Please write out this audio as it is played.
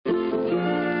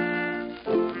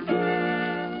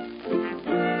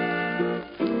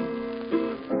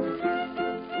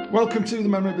Welcome to the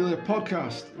Memorabilia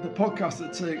podcast, the podcast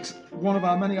that takes one of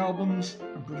our many albums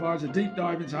and provides a deep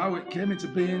dive into how it came into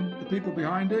being, the people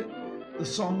behind it, the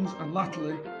songs, and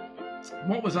latterly,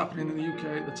 what was happening in the UK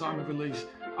at the time of release.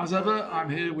 As ever, I'm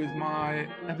here with my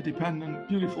ever-dependent,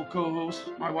 beautiful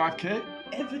co-host, my wife, Kate.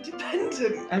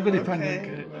 Ever-dependent? Ever-dependent,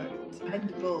 Kate. Right.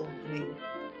 Dependable, I mean.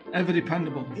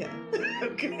 Ever-dependable. Yeah,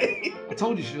 okay. I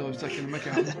told you she was always taking the mick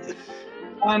out of me.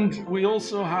 And we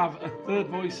also have a third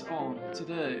voice on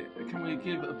today. Can we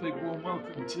give a big warm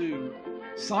welcome to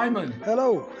Simon?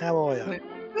 Hello, how are you?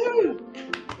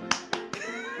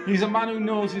 He's a man who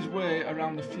knows his way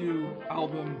around a few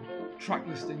album track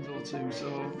listings or two,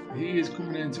 so he is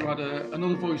coming in to add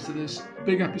another voice to this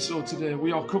big episode today.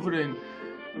 We are covering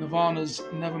Nirvana's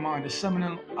Nevermind, a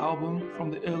seminal album from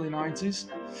the early 90s.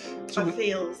 So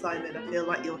Simon, I feel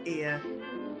like you're here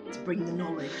to bring the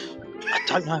knowledge. I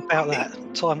don't know about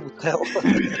that. Time will tell.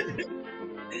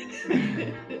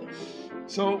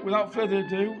 So, without further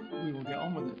ado, we will get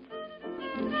on with it.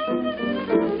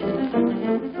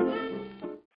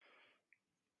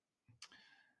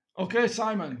 Okay,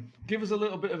 Simon, give us a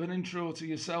little bit of an intro to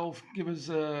yourself. Give us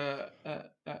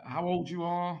how old you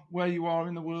are, where you are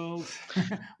in the world,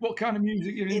 what kind of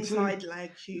music you're into. Inside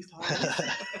leg, shoes high.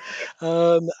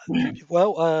 I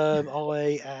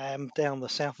am down the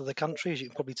south of the country, as you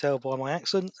can probably tell by my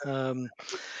accent. I'm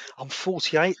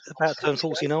 48, about to turn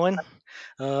 49.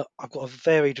 I've got a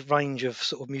varied range of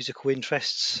sort of musical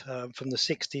interests from the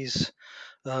 60s.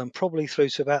 Probably through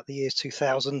to about the years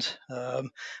 2000,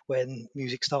 when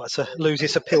music started to lose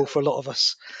its appeal for a lot of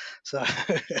us. So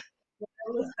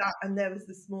There was that, and there was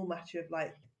the small matter of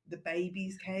like the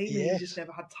babies came, and you just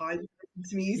never had time to listen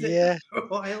to music for a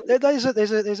while.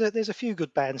 There's a few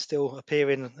good bands still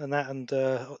appearing and that, and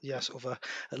sort of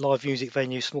live music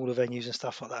venues, smaller venues and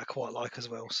stuff like that I quite like as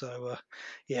well. So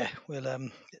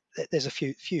there's a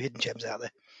few hidden gems out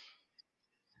there.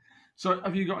 So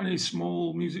have you got any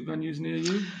small music venues near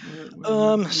you?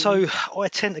 So I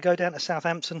tend to go down to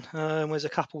Southampton. There's a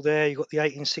couple there. You've got the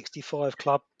 1865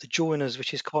 Club, the Joiners,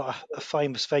 which is quite a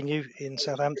famous venue in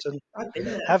Southampton. I've been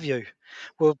there. Have you?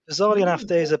 Well, bizarrely enough,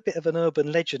 there's a bit of an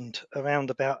urban legend around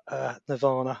about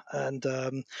Nirvana and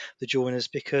the Joiners,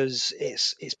 because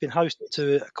it's been hosted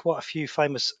to quite a few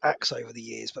famous acts over the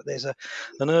years. But there's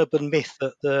an urban myth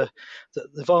that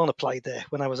Nirvana played there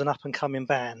when I was an up and coming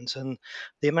band, and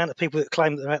the amount of people that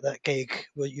claim that they're at that gig,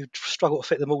 well, you'd struggle to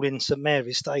fit them all in St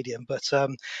Mary's Stadium, but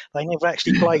they never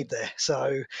actually played there.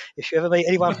 So if you ever meet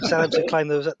anyone from Southampton claim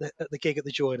they was at the gig at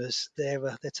the Joiners,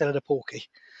 they're telling a porky.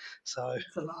 So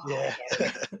yeah.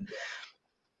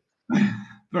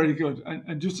 Very good.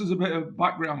 And just as a bit of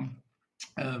background,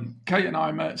 Kate and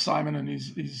I met Simon and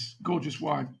his gorgeous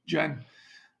wife Jen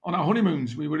on our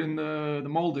honeymoons. We were in the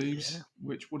Maldives,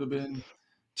 which would have been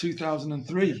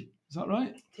 2003. Is that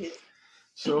right?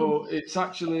 So it's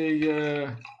actually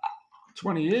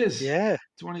 20 years. Yeah,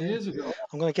 20 years ago.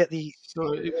 I'm going to get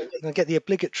the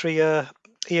obligatory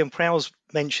Ian Prowse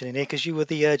mention in here, because you were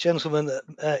the gentleman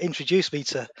that introduced me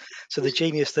to the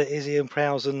genius that is Ian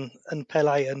Prowse and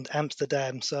Pele and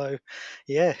Amsterdam. So,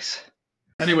 yes.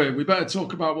 Anyway, we better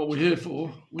talk about what we're here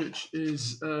for, which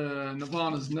is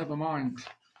Nirvana's Nevermind.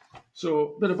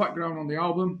 So, a bit of background on the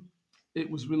album.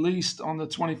 It was released on the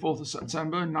 24th of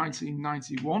September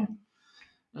 1991.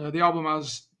 The album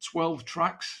has 12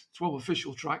 tracks, 12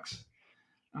 official tracks,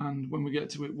 and when we get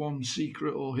to it, one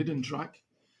secret or hidden track.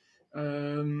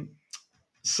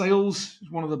 Sales is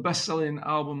one of the best-selling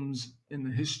albums in the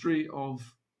history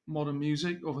of modern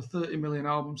music, over 30 million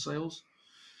album sales.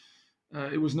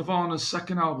 It was Nirvana's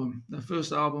second album. Their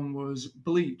first album was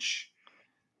Bleach.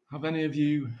 Have any of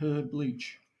you heard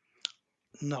Bleach?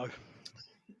 No.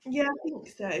 Yeah, I think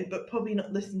so, but probably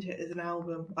not listened to it as an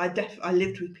album. I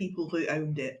lived with people who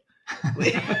owned it,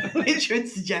 which would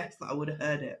suggest that I would have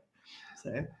heard it.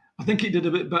 So I think it did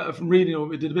a bit better from reading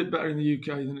it. It did a bit better in the UK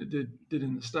than it did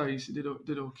in the States. It did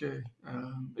okay.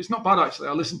 It's not bad actually.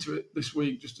 I listened to it this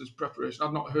week just as preparation.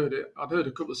 I'd not heard it. I'd heard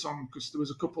a couple of songs because there was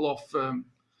a couple off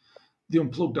the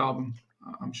Unplugged album.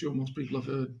 I'm sure most people have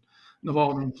heard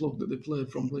Nirvana Unplugged that they played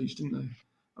from Bleach, didn't they?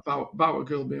 About a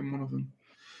girl being one of them.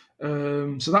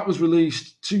 So that was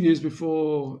released 2 years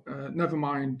before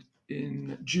Nevermind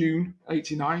in June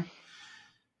 '89.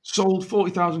 Sold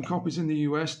 40,000 copies in the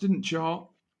US, didn't chart.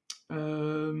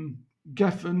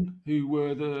 Geffen, who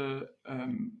were the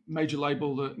major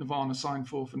label that Nirvana signed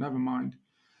for Nevermind,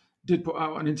 did put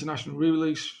out an international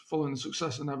re-release following the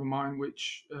success of Nevermind,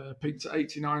 which peaked at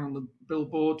 89 on the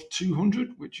Billboard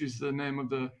 200, which is the name of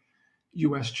the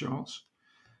US charts.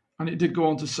 And it did go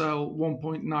on to sell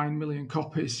 1.9 million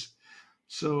copies.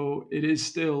 So it is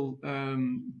still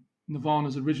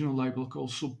Nirvana's original label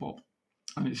called Sub Pop,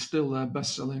 and it's still their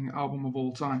best-selling album of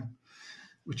all time,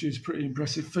 which is pretty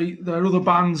impressive feat. There are other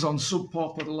bands on Sub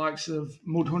Pop are the likes of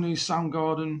Mudhoney,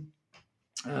 Soundgarden,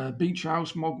 Beach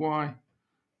House, Mogwai,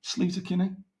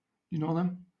 Sleater-Kinney. You know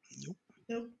them?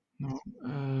 Nope. No.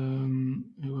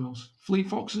 Who else? Fleet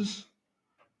Foxes.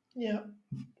 Yeah.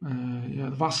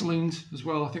 The Vaselines as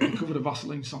well. I think they covered a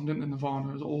Vaseline song, didn't they?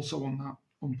 Nirvana is also on that,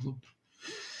 Unplugged.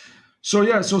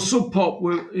 So Sub Pop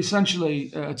were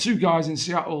essentially two guys in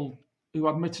Seattle who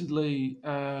admittedly,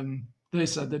 they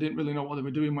said they didn't really know what they were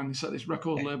doing when they set this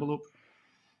record label up.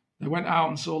 They went out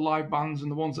and saw live bands, and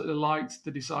the ones that they liked,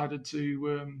 they decided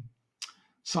to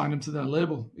sign them to their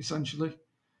label, essentially.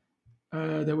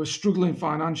 They were struggling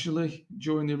financially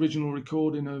during the original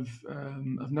recording of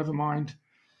Nevermind,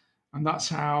 and that's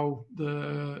how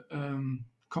the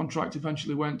contract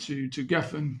eventually went to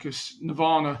Geffen, because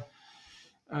Nirvana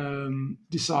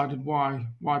decided why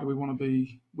do we want to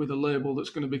be with a label that's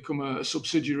going to become a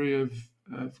subsidiary of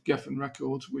Geffen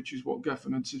Records, which is what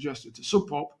Geffen had suggested to Sub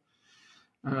Pop,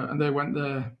 and they went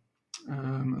there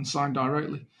and signed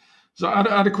directly. So I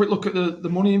had a quick look at the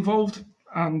money involved,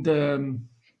 and the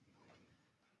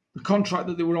contract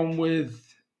that they were on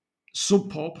with Sub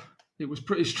Pop, it was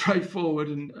pretty straightforward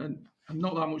and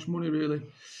not that much money really.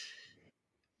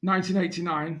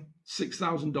 1989,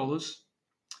 $6,000.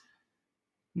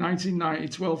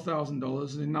 1990,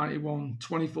 $12,000, and in 91,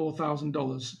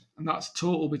 $24,000, and that's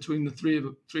total between the three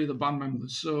of the band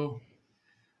members. So,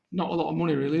 not a lot of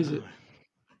money, really, is it?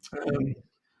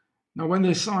 Now, when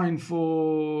they signed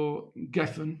for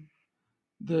Geffen,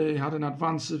 they had an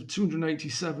advance of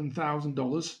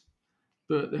 $287,000,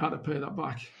 but they had to pay that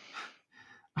back,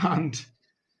 and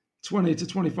 20 to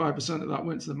 25% of that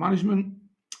went to the management.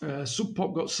 Sub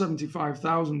Pop got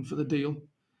 $75,000 for the deal.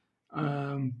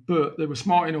 But they were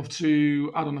smart enough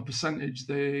to add on a percentage.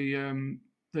 They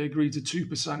agreed to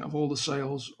 2% of all the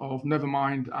sales of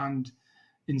Nevermind and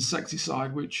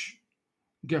Insecticide, which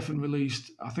Geffen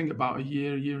released, I think, about a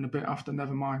year and a bit after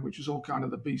Nevermind, which was all kind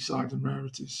of the B-sides and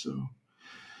rarities.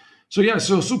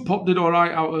 So Sub Pop did all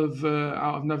right out of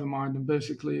Nevermind, and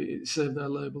basically it saved their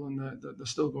label, and they're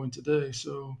still going today.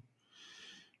 So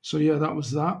yeah, that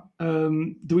was that.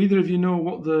 Do either of you know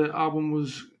what the album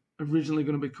was originally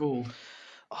going to be called?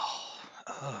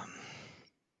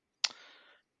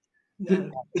 No. Give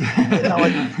him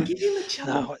a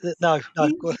chance. No.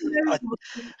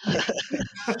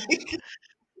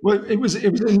 Well, it was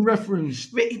in reference.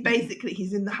 Basically,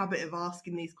 he's in the habit of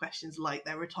asking these questions like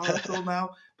they're rhetorical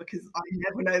now, because I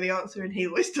never know the answer and he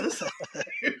always does.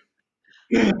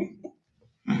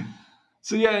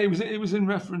 So yeah, it was in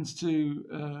reference to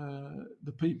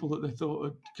the people that they thought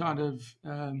would kind of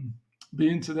be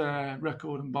into their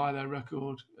record and buy their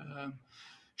record.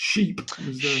 Sheep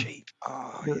was Sheep.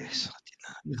 Oh yes, I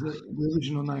did that. Was the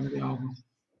original name of the album.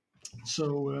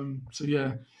 So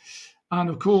yeah, and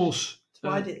of course.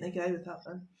 Why didn't they go with that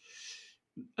then?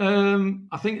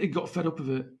 I think they got fed up of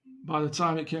it by the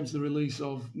time it came to the release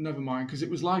of Nevermind, because it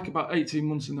was like about 18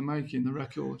 months in the making, the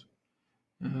record.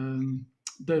 Kurt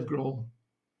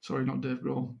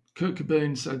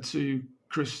Cobain said to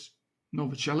Chris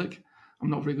Novoselic, I'm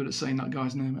not very good at saying that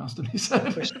guy's name, it has to be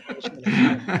said.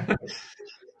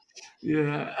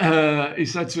 Yeah, he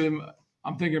said to him,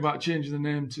 I'm thinking about changing the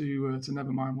name to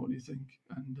Nevermind, what do you think?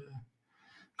 And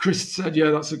Chris said, yeah,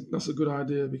 that's a good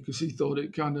idea, because he thought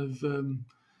it kind of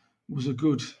was a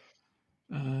good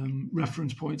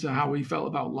reference point to how he felt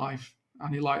about life,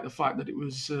 and he liked the fact that it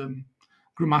was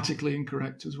grammatically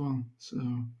incorrect as well.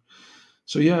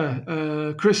 So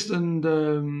yeah, Chris and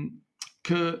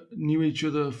Kurt knew each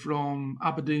other from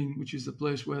Aberdeen, which is the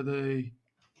place where they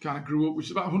kind of grew up, which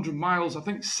is about 100 miles, I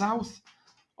think, south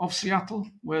of Seattle,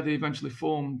 where they eventually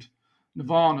formed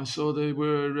Nirvana. So they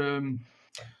were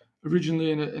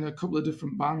originally in a couple of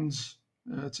different bands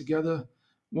together,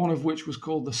 one of which was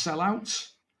called the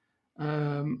Sellouts.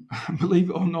 Believe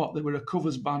it or not, they were a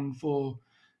covers band for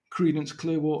Creedence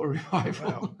Clearwater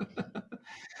Revival. Wow.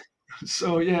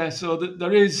 So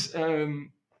there is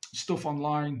stuff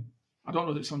online. I don't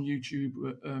know if it's on YouTube,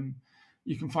 but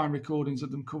you can find recordings of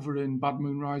them covering Bad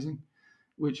Moon Rising,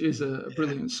 which is a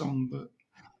brilliant song, but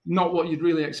not what you'd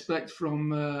really expect from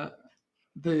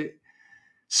the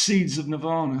seeds of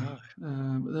Nirvana.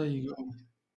 But there you go.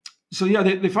 So yeah,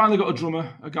 they finally got a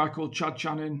drummer, a guy called Chad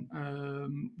Channing,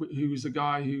 who was the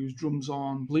guy whose drums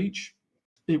on Bleach.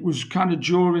 It was kind of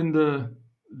during the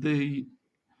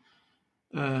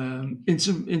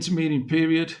intermediate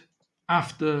period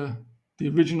after the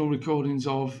original recordings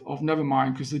of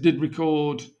Nevermind, because they did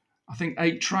record, I think,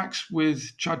 8 tracks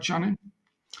with Chad Channing.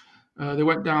 They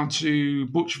went down to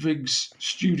Butch Vig's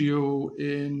studio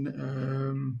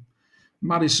in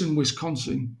Madison,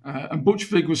 Wisconsin. And Butch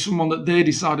Vig was someone that they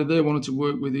decided they wanted to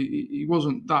work with. He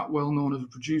wasn't that well known as a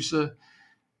producer.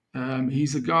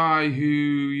 He's a guy who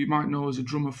you might know as a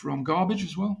drummer from Garbage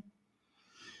as well.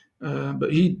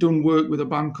 But he'd done work with a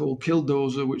band called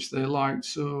Killdozer, which they liked.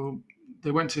 So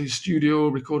they went to his studio,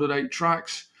 recorded 8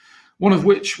 tracks, one of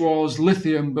which was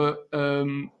Lithium, but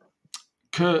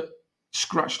Kurt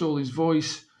scratched all his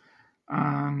voice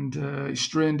and he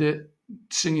strained it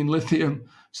singing Lithium.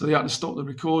 So they had to stop the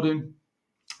recording.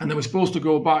 And they were supposed to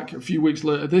go back a few weeks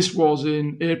later. This was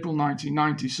in April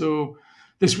 1990. So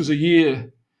this was a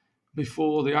year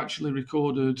before they actually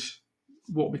recorded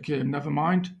what became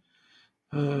Nevermind.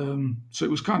 So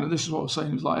it was kind of, this is what I was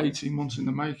saying, it was like 18 months in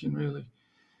the making, really.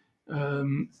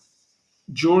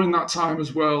 During that time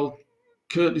as well,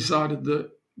 Kurt decided that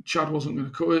Chad wasn't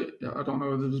going to cut it. I don't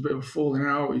know, there was a bit of a falling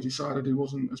out. He decided he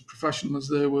wasn't as professional as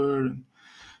they were. And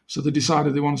so they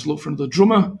decided they wanted to look for another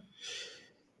drummer.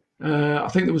 I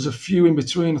think there was a few in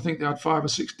between. I think they had 5 or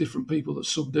 6 different people that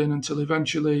subbed in until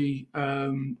eventually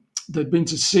they'd been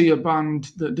to see a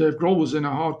band that Dave Grohl was in, a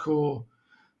hardcore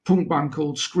punk band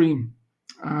called Scream.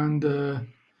 And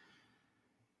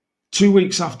 2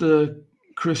 weeks after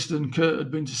Chris and Kurt had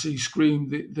been to see Scream,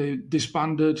 they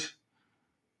disbanded.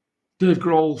 Dave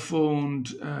Grohl phoned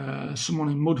someone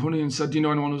in Mudhoney and said, do you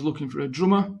know anyone who's looking for a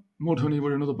drummer? Mudhoney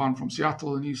were another band from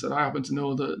Seattle, and he said, I happen to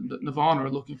know that Nirvana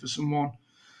are looking for someone.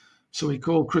 So he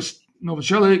called Chris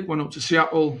Novoselic, went up to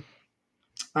Seattle,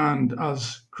 and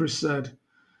as Chris said,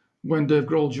 when Dave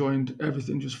Grohl joined,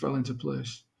 everything just fell into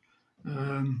place.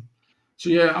 So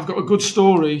yeah, I've got a good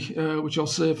story, which I'll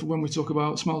save for when we talk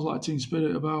about Smells Like Teen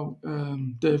Spirit, about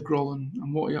Dave Grohl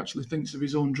and what he actually thinks of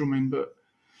his own drumming. But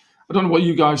I don't know what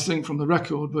you guys think from the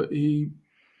record, but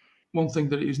one thing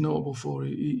that he's notable for,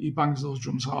 he bangs those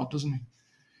drums hard, doesn't he?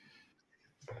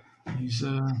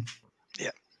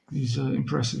 He's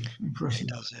impressive. He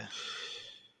does, yeah.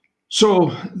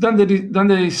 So then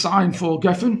they signed for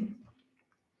Geffen.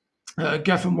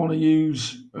 Geffen want to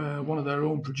use one of their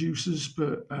own producers,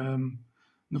 but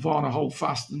Nirvana hold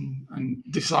fast and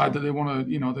decide that they want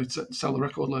to, they tell the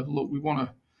record label, look, we want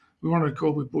to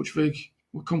record with Butch Vig.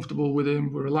 We're comfortable with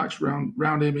him. We're relaxed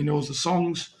around him. He knows the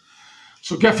songs.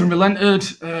 So Geffen relented,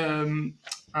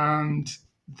 and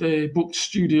they booked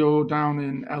studio down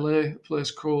in LA, a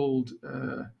place called,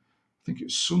 I think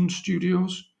it's Sound City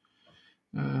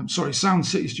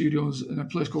Studios, in a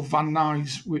place called Van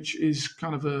Nuys, which is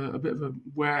kind of a bit of a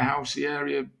warehousey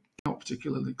area, not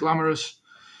particularly glamorous.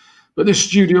 But this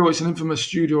studio, it's an infamous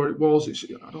studio. I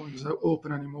don't think it's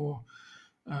open anymore.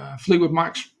 Fleetwood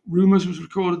Mac's Rumours was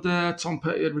recorded there. Tom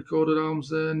Petty had recorded albums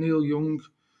there. Neil Young,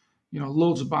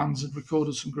 loads of bands had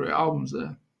recorded some great albums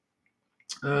there.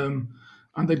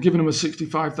 And they'd given him a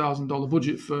 $65,000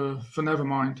 budget for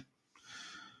Nevermind.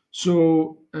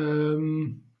 So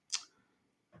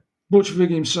Butch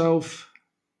Vig himself,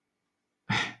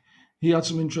 he had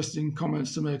some interesting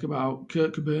comments to make about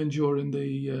Kurt Cobain during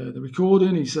the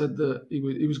recording. He said that he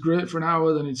was great for an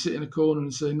hour, then he'd sit in a corner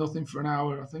and say nothing for an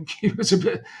hour. I think he was a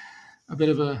bit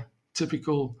of a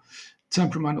typical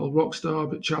temperamental rock star, a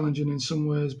bit challenging in some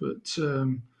ways. But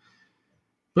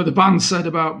the band said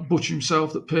about Butch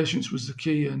himself that patience was the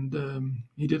key, and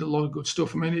he did a lot of good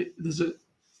stuff. I mean,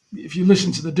 if you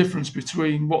listen to the difference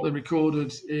between what they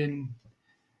recorded in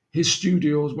his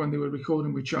studios when they were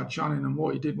recording with Chad Channing and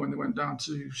what he did when they went down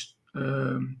to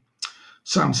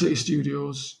Sound City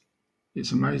Studios,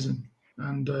 it's amazing.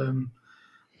 And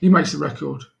he makes the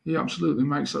record. He absolutely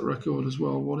makes that record as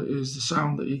well, what it is, the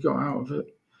sound that he got out of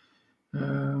it.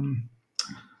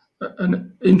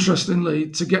 And interestingly,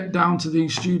 to get down to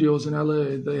these studios in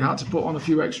LA, they had to put on a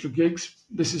few extra gigs.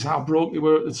 This is how broke they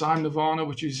were at the time, Nirvana,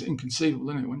 which is inconceivable,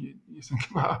 isn't it, when you think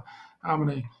about how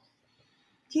many...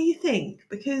 Do you think?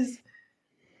 Because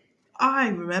I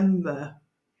remember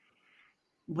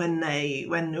when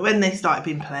they started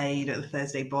being played at the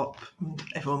Thursday Bop,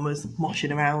 everyone was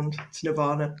moshing around to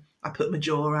Nirvana. I put my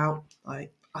jaw out,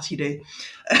 like as you do.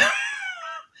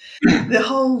 the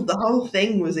whole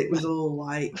thing was, it was all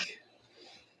like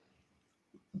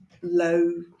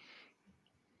low,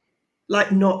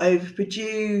 like not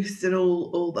overproduced, and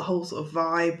all the whole sort of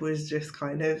vibe was just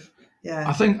kind of, yeah.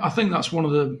 I think that's one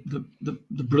of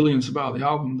the brilliance about the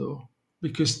album, though,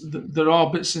 because there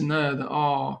are bits in there that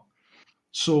are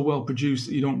so well produced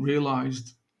that you don't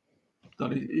realise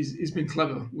that he's been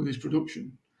clever with his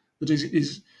production. That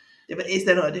is. Yeah, but is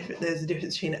there not a difference? There's a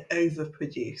difference between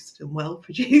overproduced and well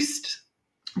produced.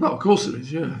 Well, of course it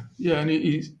is, yeah, and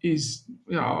he's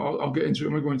I'll get into it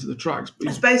when we go into the tracks. But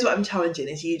I suppose what I'm challenging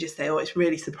is you just say, oh, it's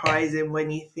really surprising when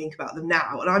you think about them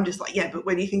now. And I'm just like, yeah, but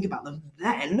when you think about them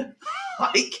then,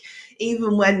 like,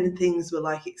 even when things were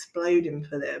like exploding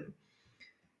for them,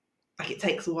 like it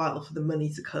takes a while for the money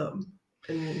to come.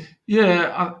 And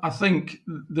yeah, I think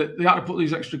that they had to put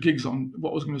these extra gigs on.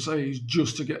 What I was going to say is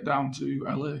just to get down to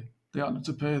LA, they had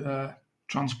to pay their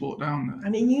transport down there. I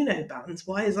mean, bands,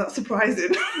 why is that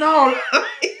surprising? No,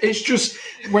 it's just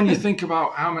when you think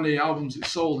about how many albums it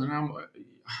sold and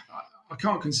I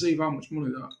can't conceive how much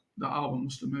money that album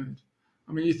must have made.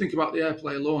 I mean, you think about the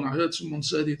airplay alone. I heard someone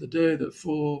say the other day that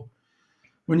for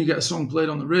when you get a song played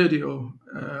on the radio,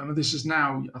 and this is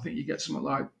now, I think you get something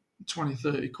like 20,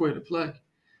 30 quid a play.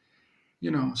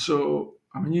 So,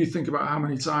 I mean, you think about how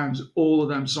many times all of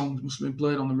them songs must have been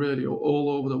played on the radio all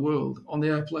over the world on the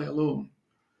airplay alone.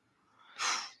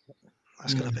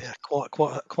 That's going to be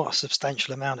quite a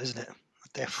substantial amount, isn't it?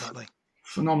 Definitely.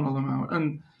 Phenomenal amount.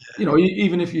 And,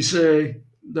 even if you say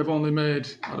they've only made,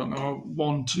 I don't know,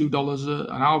 $1, $2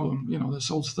 an album, they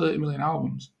sold 30 million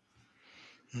albums.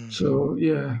 So,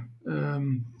 yeah,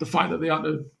 the fact that they had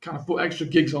to kind of put extra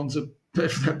gigs on to pay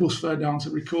for their bus fare down to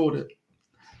record it,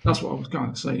 that's what I was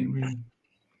kind of saying, really.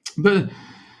 But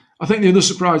I think the other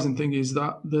surprising thing is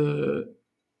that the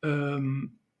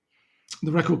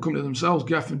record company themselves,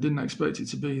 Geffen, didn't expect it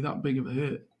to be that big of a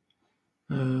hit.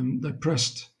 They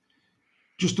pressed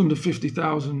just under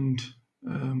 50,000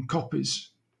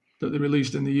 copies that they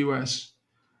released in the US,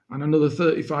 and another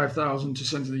 35,000 to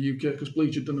send to the UK because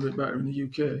Bleach had done a bit better in the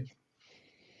UK.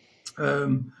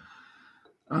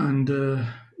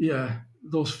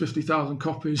 Those 50,000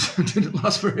 copies didn't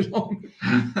last very long.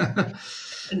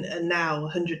 and now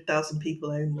 100,000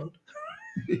 people own one.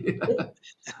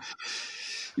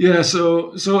 Yeah,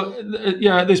 so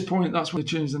at this point, that's when they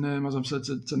changed the name, as I've said,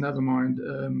 to Nevermind.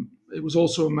 It was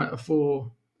also a metaphor,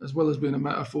 as well as being a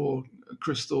metaphor,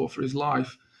 Chris thought, for his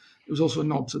life. It was also a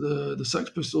nod to the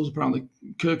Sex Pistols. Apparently,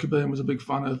 Kurt Cobain was a big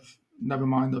fan of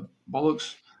Nevermind, the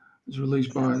Bollocks. It was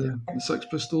released by the Sex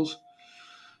Pistols.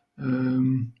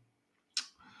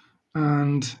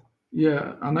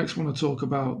 I next want to talk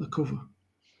about the cover.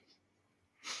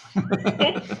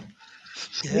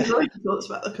 We've already talked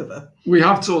about the cover. We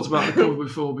have talked about the cover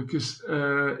before because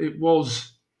it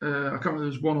was, I can't remember, it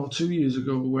was 1 or 2 years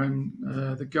ago when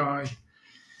the guy...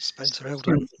 Spencer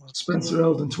Eldon,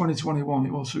 2021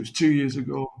 it was, so it was 2 years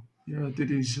ago, did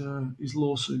his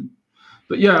lawsuit.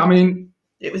 But yeah, I mean...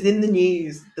 It was in the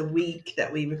news the week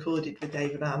that we recorded with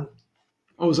Dave and Anne.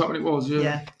 Oh, is that what it was?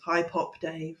 Yeah, High Pop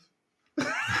Dave.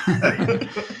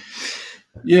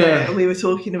 Yeah. So we were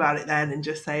talking about it then and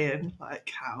just saying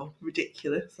like how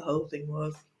ridiculous the whole thing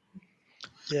was.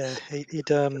 Yeah, he'd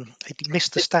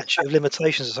missed the statute of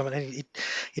limitations or something.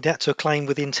 He'd had to claim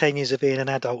within 10 years of being an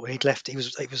adult, and he'd left. He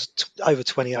was over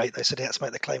 28. They said he had to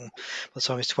make the claim by the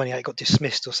time he was 28. Got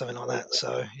dismissed or something like that.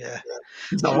 So yeah,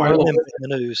 I remember it in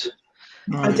the news.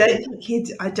 Right. I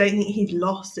don't think he'd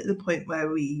lost at the point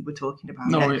where we were talking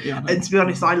about it. Yeah, and to be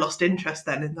honest, I lost interest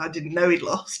then, and I didn't know he'd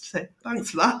lost. So thanks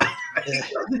for that. Yeah.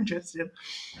 That was interesting.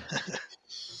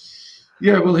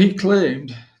 Yeah, well, he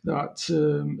claimed that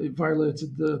it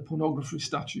violated the pornography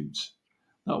statutes.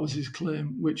 That was his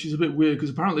claim, which is a bit weird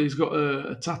because apparently he's got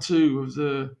a tattoo of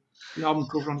the album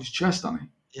cover on his chest, hasn't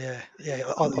he? Yeah,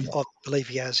 I believe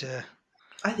he has. Yeah.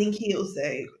 I think he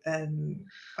also,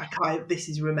 this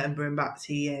is remembering back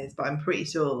 2 years, but I'm pretty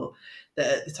sure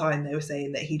that at the time they were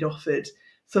saying that he'd offered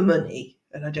for money,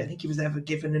 and I don't think he was ever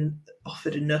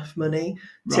offered enough money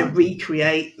to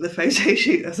recreate the photo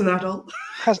shoot as an adult.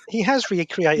 He has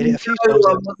recreated it a few times.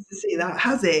 No one wants to see that,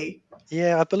 has he?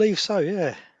 Yeah, I believe so,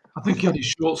 yeah. I think he had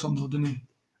his shorts on though, didn't he?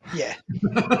 Yeah.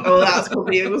 Oh, that's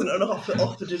probably, it wasn't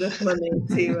offered enough money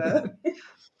to...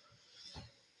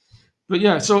 But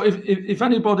yeah, so if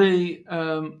anybody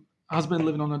has been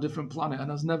living on a different planet and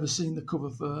has never seen the cover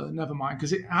for Nevermind,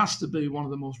 because it has to be one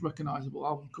of the most recognisable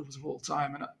album covers of all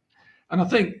time, and I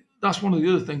think that's one of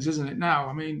the other things, isn't it? Now,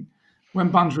 I mean, when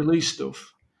bands release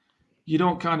stuff, you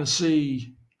don't kind of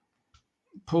see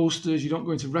posters, you don't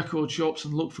go into record shops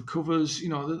and look for covers.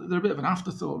 They're a bit of an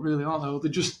afterthought, really, aren't they?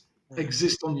 They just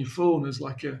exist on your phone as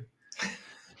like a...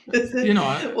 what's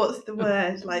the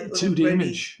word? Like 2D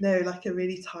image. No, like a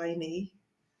really tiny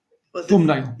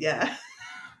thumbnail. Yeah.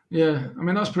 Yeah, I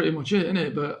mean, that's pretty much it, isn't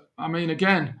it? But I mean,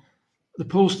 again, the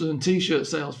posters and T-shirt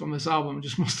sales from this album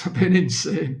just must have been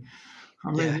insane.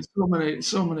 I mean,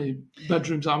 so many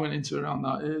bedrooms I went into around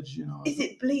that age. Is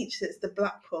it Bleach that's the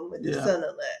black one with the sun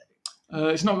on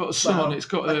it? It's not got a sun on it. It's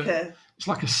got it's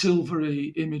like a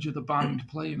silvery image of the band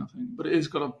playing, I think, but it has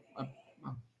got a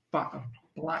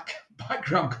black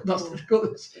background. That's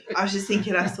difficult. I was just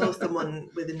thinking, I saw someone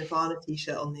with a Nirvana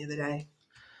t-shirt on the other day,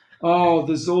 Oh,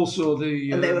 there's also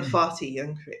the and they were far too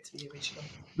young for it to be original.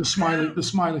 the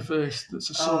smiley face.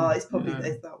 That's a Oh, sun. it's probably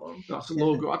it's that one. That's a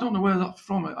logo. I don't know where that's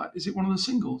from. Is it one of the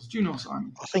singles? Do you know,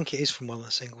 Simon? I think it is from one of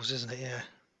the singles, isn't it? Yeah.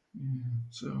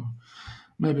 So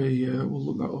maybe we'll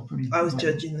look that up. And I was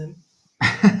judging them.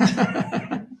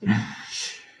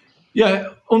 Yeah,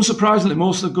 unsurprisingly,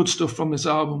 most of the good stuff from this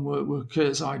album were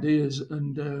Kurt's ideas,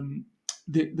 and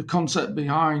the concept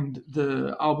behind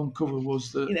the album cover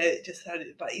was that It just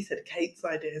sounded like you said Kate's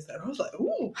ideas, and I was like,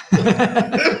 ooh.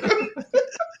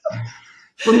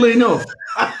 Funnily enough,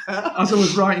 as I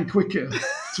was writing quicker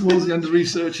towards the end of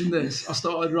researching this, I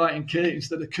started writing Kate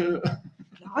instead of Kurt.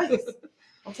 Nice.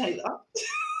 I'll take that.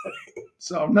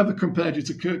 So I've never compared you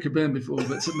to Kurt Cobain before,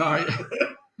 but tonight.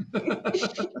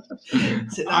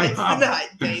 Tonight,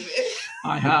 David.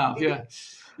 I have, yeah.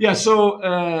 Yeah,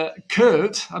 so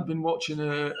Kurt had been watching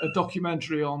a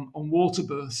documentary on water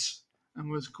births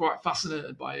and was quite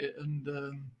fascinated by it,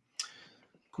 and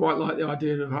quite liked the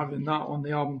idea of having that on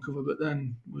the album cover, but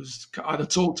then was either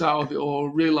talked out of it or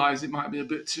realised it might be a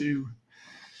bit too,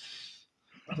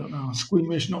 I don't know,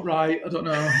 squeamish, not right, I don't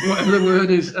know, whatever the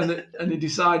word is, and he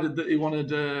decided that he wanted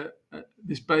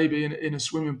this baby in a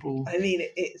swimming pool. I mean,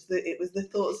 it was the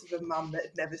thoughts of a man that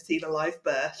had never seen a live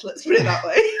birth. Let's put it that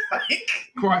way.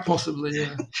 Quite possibly,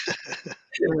 yeah.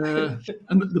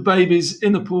 And the baby's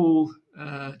in the pool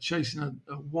chasing a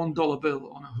 $1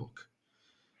 bill on a hook.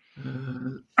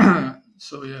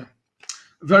 So yeah,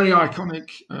 very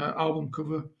iconic album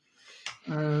cover.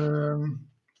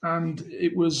 And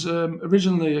it was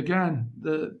originally, again,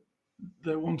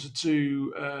 they wanted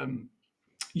to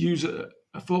use a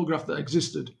photograph that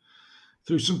existed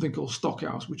through something called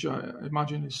Stockhouse, which I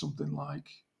imagine is something like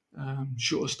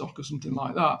Shutterstock or something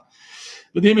like that.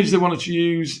 But the image they wanted to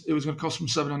use, it was going to cost them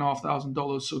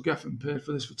 $7,500. So Geffen paid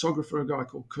for this photographer, a guy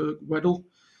called Kirk Weddell,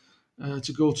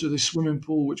 to go to this swimming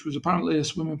pool, which was apparently a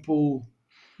swimming pool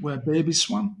where babies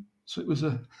swam. So it was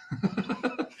a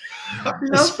I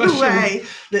love the way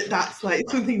that's like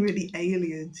something really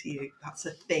alien to you. That's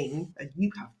a thing, and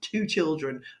you have 2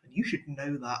 children, and you should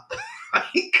know that.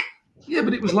 Yeah,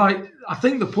 but it was like, I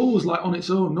think the pool was like on its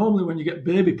own. Normally when you get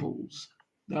baby pools,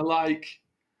 they're like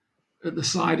at the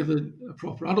side of a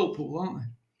proper adult pool, aren't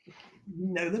they?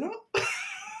 No, they're not.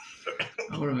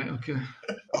 All right, okay.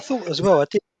 I thought as well, I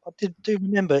do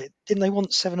remember, didn't they want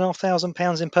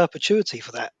 £7,500 in perpetuity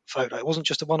for that photo? It wasn't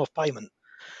just a one-off payment.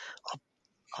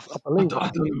 I believe.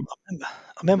 I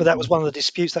remember that was one of the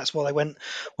disputes. That's why they went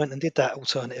and did that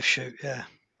alternative shoot. Yeah.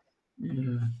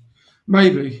 Yeah.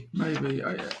 Maybe.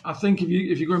 I think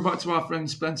if you're going back to our friend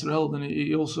Spencer Eldon,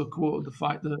 he also quoted the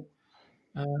fact that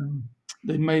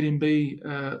they made him be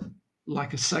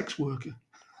like a sex worker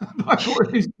by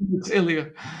putting his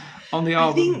genitalia on the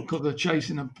album cover,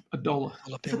 chasing a dollar.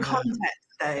 For context,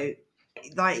 though,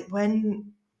 like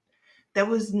when there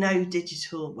was no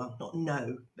digital, well, not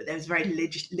no, but there was very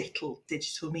little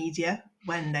digital media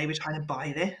when they were trying to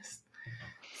buy this.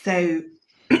 So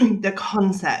the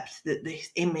concept that this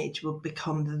image would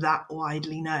become that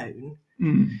widely known,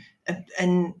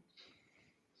 and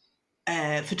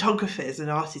photographers and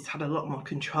artists had a lot more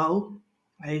control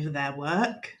over their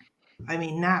work. I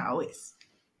mean, now it's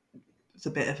a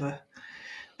bit like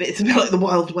the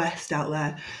Wild West out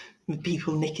there, with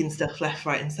people nicking stuff left,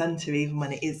 right, and centre, even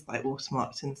when it is like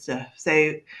watermarked and stuff.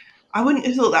 So I wouldn't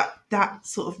have thought that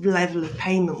sort of level of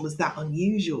payment was that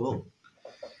unusual.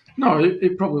 No,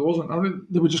 it probably wasn't. I think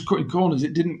they were just cutting corners.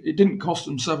 It didn't cost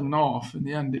them $7,500 in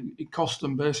the end. It cost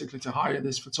them basically to hire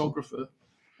this photographer,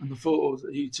 and the photos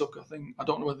that he took, I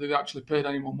don't know whether they actually paid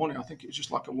any more money. I think it was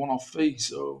just like a one-off fee.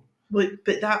 So, but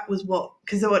that was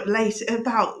because later,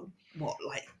 about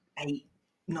like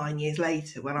 8-9 years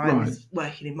later, when I was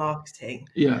working in marketing,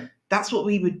 that's what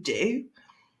we would do.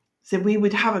 So we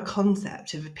would have a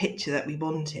concept of a picture that we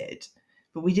wanted,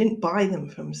 but we didn't buy them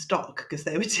from stock because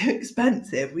they were too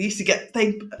expensive. We used to get,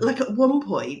 at one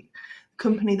point, the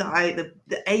company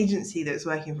the agency that was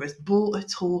working for us bought a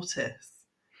tortoise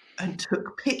and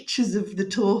took pictures of the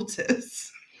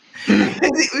tortoise. Because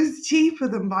it was cheaper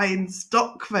than buying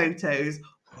stock photos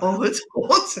of a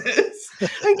tortoise. And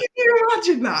can you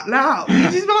imagine that now?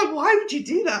 You're just like, why would you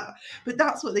do that? But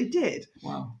that's what they did.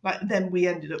 Wow. Like, then we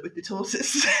ended up with the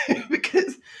tortoise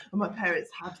because my parents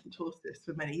had the tortoise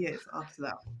for many years after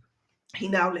that. He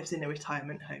now lives in a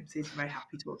retirement home, so he's a very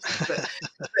happy tortoise. But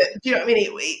do you know what I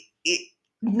mean?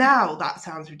 Now that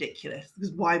sounds ridiculous,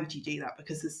 because why would you do that?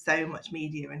 Because there's so much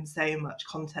media and so much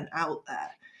content out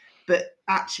there. But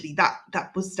actually,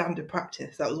 that was standard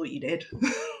practice. That was what you did.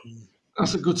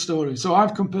 That's a good story. So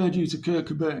I've compared you to Kurt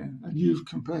Cobain, and you've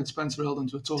compared Spencer Eldon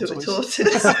to a To a tortoise.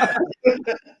 tortoise.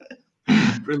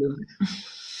 Brilliant.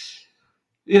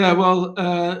 Yeah, well,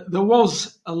 there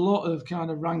was a lot of kind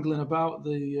of wrangling about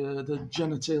the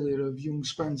genitalia of young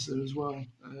Spencer as well,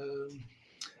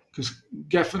 because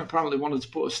Geffen apparently wanted to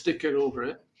put a sticker over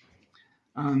it,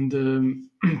 and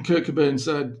Kurt Cobain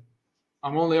said,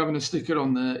 "I'm only having a sticker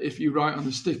on there if you write on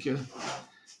the sticker,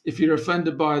 if you're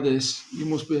offended by this, you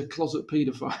must be a closet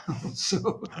paedophile."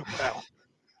 Oh, wow.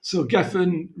 So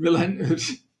Geffen relented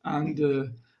and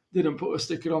didn't put a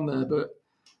sticker on there, but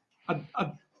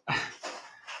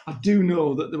I do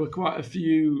know that there were quite a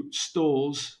few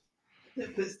stores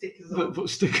That put stickers that on. put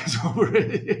stickers over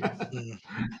it. Yeah. Mm.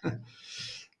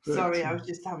 Sorry, I was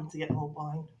just having to get more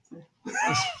wine. So.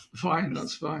 That's fine.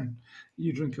 That's fine.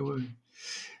 You drink away.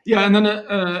 Yeah, and then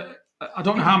I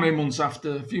don't know how many months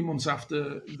after, a few months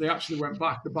after, they actually went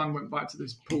back. The band went back to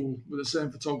this pool with the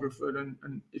same photographer,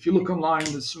 and if you look online,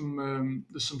 there's some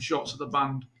shots of the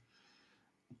band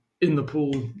in the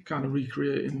pool, kind of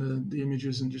recreating the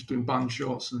images and just doing band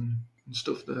shots and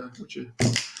stuff there, which are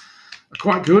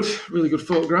quite good, really good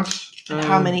photographs. And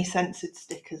how many censored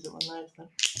stickers are on those then?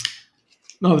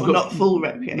 No, they've Well, got not full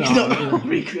recreation. no, not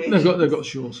full yeah. recreation. They've got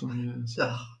shorts on, yeah. So.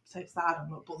 Oh, so sad. I'm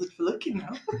not bothered for looking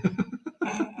now.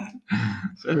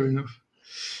 Fair enough.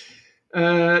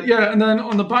 Yeah, and then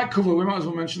on the back cover, we might as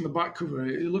well mention the back cover.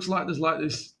 It looks like there's like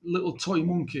this little toy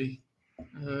monkey,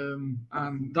 and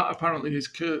that apparently is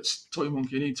Kurt's toy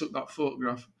monkey, and he took that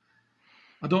photograph.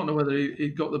 I don't know whether he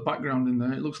got the background in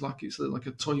there. It looks like it's like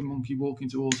a toy monkey walking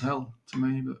towards hell to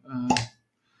me, but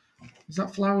is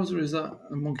that flowers or is that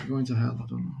a monkey going to hell? I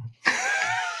don't know.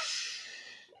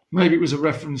 Maybe it was a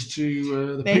reference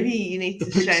to the Maybe you need to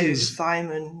show Pixies.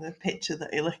 Simon the picture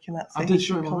that you're looking at. So I did he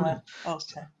show can him comment. already.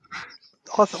 Okay.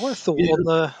 I thought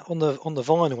Yeah. on the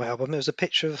vinyl album, it was a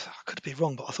picture of. I could be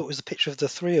wrong, but I thought it was a picture of the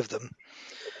three of them.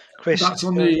 Chris. That's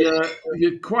on the.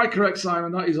 You're quite correct,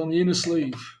 Simon. That is on the inner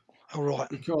sleeve Oh, right.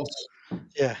 because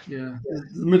Yeah. the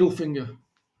middle finger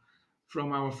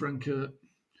from our friend Kurt,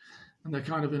 and they're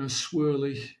kind of in a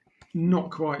swirly, not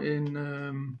quite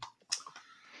in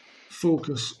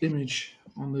focus image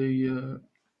on the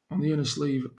inner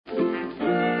sleeve.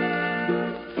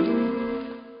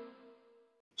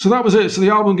 So that was it. So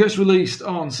the album gets released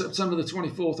on September the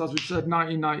 24th, as we've said,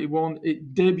 1991.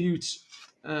 It debuted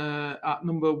at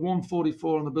number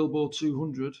 144 on the Billboard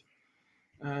 200.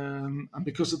 And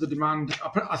because of the demand,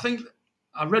 I think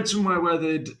I read somewhere where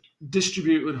they'd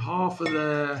distributed half of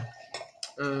their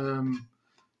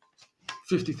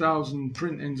 50,000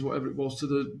 printings, whatever it was, to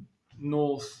the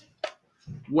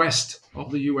northwest of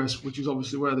the US, which is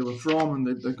obviously where they were from, and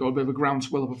they've got a bit of a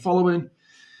groundswell of a following.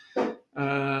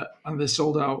 And they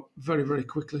sold out very, very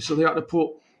quickly. So they had to put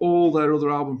all their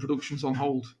other album productions on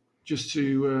hold just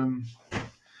to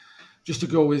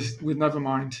go with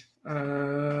Nevermind.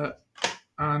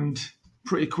 And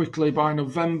pretty quickly by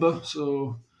November,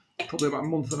 so probably about a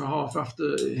month and a half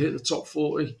after it hit the top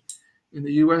 40 in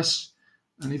the US,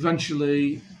 and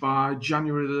eventually by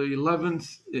January the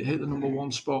 11th, it hit the number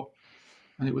one spot,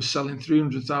 and it was selling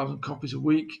 300,000 copies a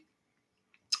week.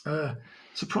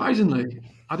 Surprisingly,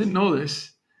 I didn't know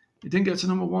this, it didn't get to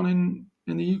number one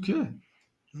in the UK.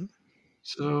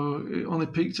 So it only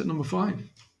peaked at number 5.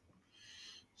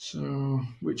 So,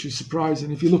 which is surprising.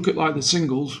 If you look at like the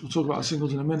singles, we'll talk about the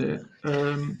singles in a minute.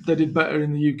 They did better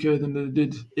in the UK than they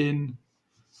did in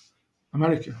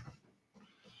America.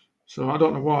 So I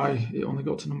don't know why it only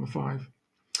got to number 5.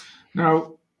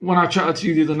 Now, when I chatted to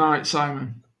you the other night,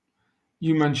 Simon,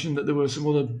 you mentioned that there were some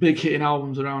other big hitting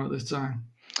albums around at this time.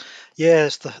 Yeah,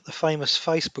 it's the famous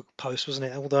Facebook post, wasn't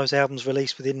it? All those albums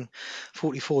released within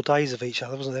 44 days of each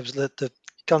other, wasn't there? There was the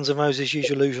Guns N' Roses' Use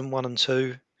Your Illusion 1 and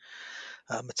 2,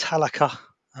 Metallica.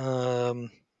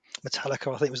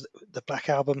 Metallica, I think, was the Black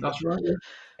Album. That's right,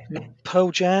 yeah.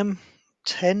 Pearl Jam,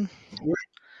 10.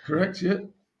 Correct, yeah.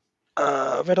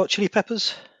 Red Hot Chili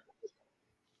Peppers.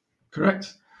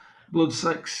 Correct. Blood,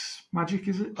 Sex, Magic,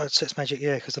 is it? Blood, Sex, Magic,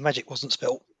 yeah, because the magic wasn't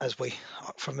spelt as we,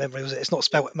 from memory, was it? It's not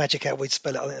spelt magic how we'd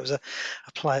spell it. I think it was a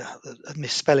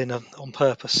misspelling on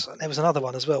purpose. And there was another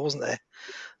one as well, wasn't there?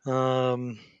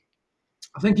 I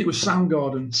think it was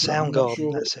Soundgarden. Soundgarden,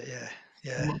 sure. that's it,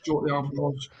 yeah. I'm not sure what the album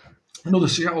was. Another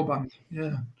Seattle band,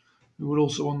 yeah, who were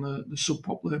also on the Sub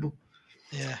Pop label.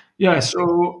 Yeah. Yeah,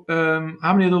 so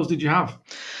how many of those did you have?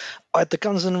 I had the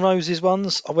Guns N' Roses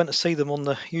ones. I went to see them on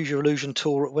the Use Your Illusion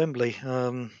tour at Wembley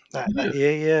that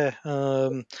year,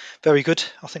 yeah. Very good.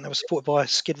 I think they were supported by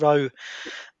Skid Row,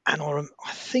 and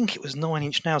I think it was 9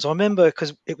 Inch Nails. I remember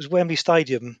because it was Wembley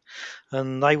Stadium,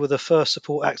 and they were the first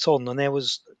support act on, and there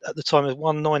was at the time,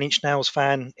 one 9 Inch Nails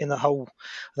fan in the whole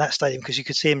that stadium because you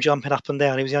could see him jumping up and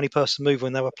down. He was the only person moving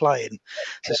when they were playing.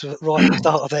 So this was right at the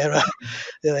start of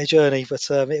their journey. But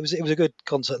it was a good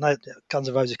concert. No, Guns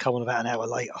N' Roses come on about an hour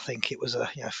late. I think it was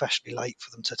fashionably late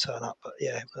for them to turn up. But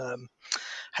yeah,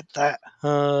 had that.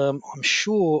 I'm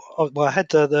sure. Well, I had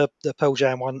the Pearl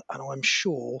Jam one, and I'm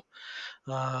sure.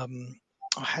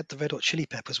 I had the Red Hot Chili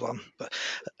Peppers one, but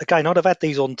again, I'd have had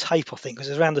these on tape, I think, because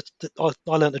it was around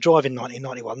I learned to drive in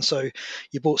 1991, so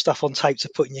you bought stuff on tape to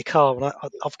put in your car, and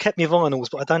I've kept my vinyls,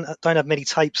 but I don't have many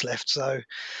tapes left, so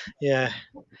yeah.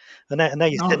 And now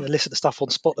you tend to listen to stuff on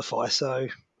Spotify, so.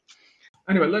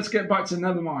 Anyway, let's get back to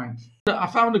Nevermind. I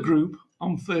found a group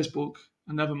on Facebook,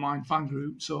 a Nevermind fan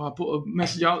group, so I put a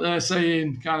message out there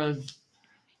saying, kind of,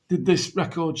 did this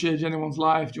record change anyone's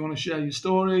life? Do you want to share your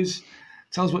stories?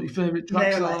 Tell us what your favourite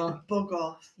tracks are. Bug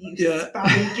off, you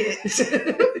spammy git.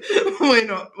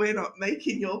 we're not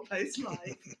making your post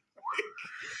live.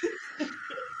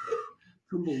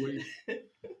 Tumbleweed.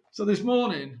 So this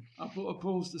morning, I put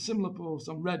a similar post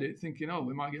on Reddit, thinking,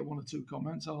 we might get 1 or 2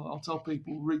 comments. I'll tell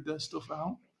people, read their stuff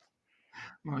out.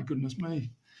 My goodness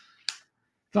me.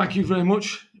 Thank you very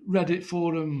much, Reddit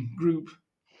forum group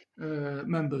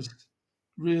members.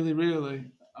 Really, really,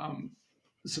 I'm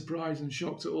surprised and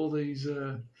shocked at all these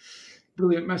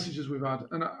brilliant messages we've had.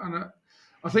 And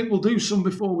I think we'll do some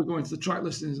before we go into the track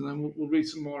listings, and then we'll read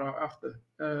some more out after.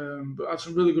 But I had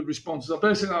some really good responses.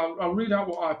 I'll read out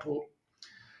what I put.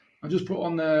 I just put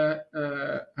on there,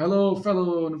 hello,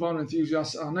 fellow Nirvana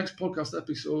enthusiasts. Our next podcast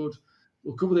episode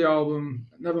will cover the album,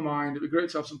 Nevermind. It'd be great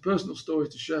to have some personal stories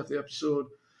to share for the episode.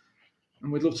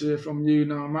 And we'd love to hear from you,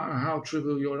 no matter how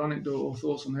trivial your anecdote or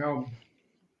thoughts on the album.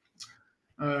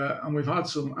 And we've had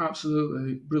some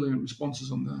absolutely brilliant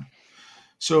responses on there.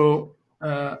 So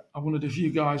I wondered if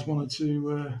you guys wanted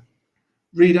to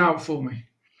read out for me.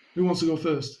 Who wants to go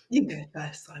first? You go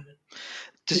first, Simon.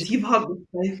 You've had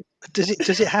this.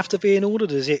 Does it have to be in order?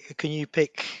 Can you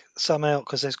pick some out?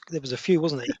 Because there was a few,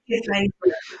 wasn't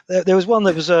there? There was one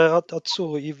that was I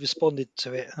saw you've responded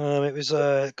to it. It was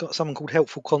got someone called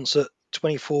Helpful Concert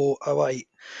 2408,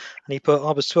 and he put,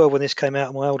 I was 12 when this came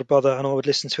out, my older brother and I would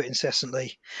listen to it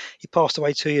incessantly. He passed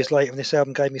away 2 years later, and this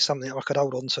album gave me something I could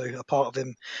hold on to, a part of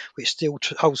him which still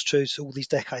holds true to all these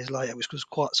decades later, which was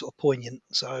quite sort of poignant.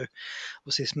 So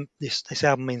obviously this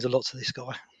album means a lot to this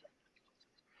guy.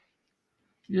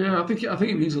 Yeah, I think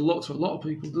it means a lot to a lot of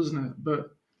people, doesn't it? But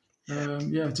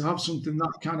to have something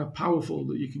that kind of powerful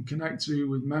that you can connect to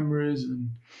with memories, and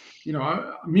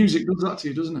music does that to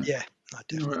you, doesn't it? Yeah,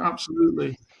 definitely. It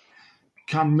absolutely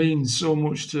can mean so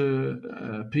much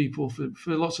to people for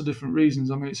lots of different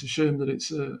reasons. I mean, it's a shame that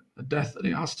it's a death that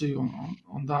it has to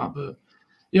on that, but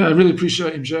yeah, I really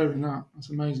appreciate him sharing that. That's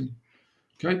amazing.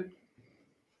 Okay.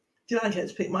 Do I get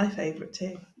to pick my favourite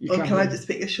too? Can I just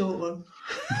pick a short one?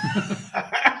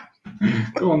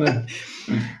 Go on then.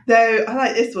 So I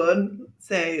like this one.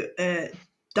 So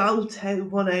Dalto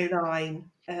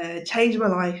 109 changed my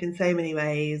life in so many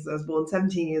ways. I was born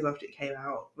 17 years after it came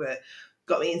out, but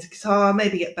got me into guitar,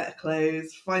 made me get better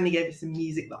clothes, finally gave me some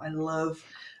music that I love.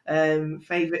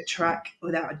 Favourite track,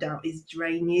 without a doubt, is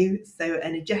Drain You. So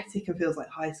energetic and feels like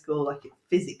high school, like it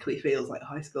physically feels like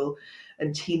high school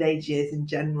and teenage years in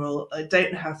general. I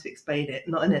don't know how to explain it,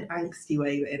 not in an angsty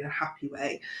way, but in a happy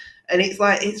way. And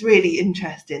it's really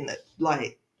interesting that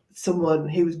like someone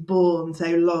who was born so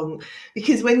long,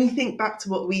 because when you think back to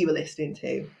what we were listening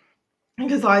to,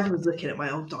 because I was looking at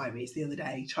my old diaries the other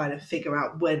day trying to figure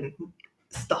out when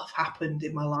stuff happened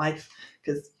in my life,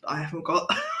 because I haven't got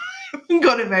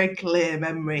a very clear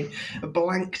memory. I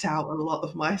blanked out a lot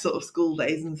of my sort of school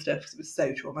days and stuff because it was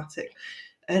so traumatic.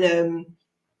 And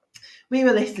we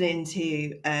were listening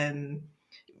to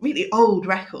really old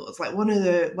records, like one of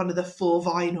the 4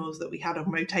 vinyls that we had on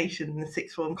rotation in the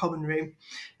sixth form common room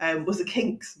was a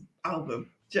Kinks album.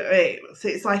 Do you know what I mean? So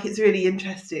it's really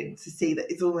interesting to see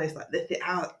that it's almost like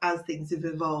as things have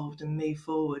evolved and moved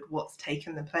forward, what's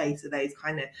taken the place of those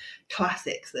kind of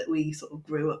classics that we sort of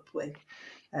grew up with.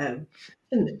 And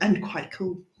quite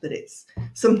cool that it's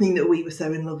something that we were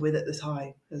so in love with at the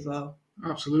time as well.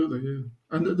 Absolutely, yeah.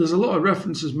 And there's a lot of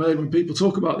references made when people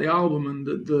talk about the album and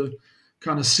the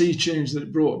kind of sea change that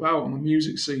it brought about on the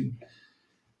music scene.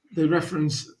 They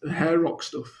reference the hair rock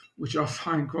stuff, which I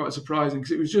find quite surprising,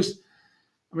 because it was just,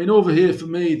 I mean, over here for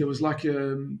me, there was like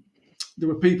there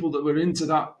were people that were into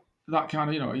that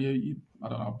kind of, I don't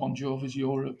know, Bon Jovi's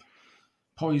Europe,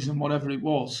 Poison, whatever it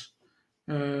was.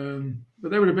 But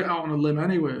they were a bit out on a limb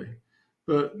anyway.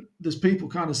 But there's people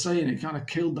kind of saying it kind of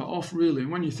killed that off, really.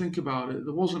 And when you think about it,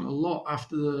 there wasn't a lot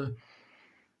after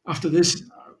this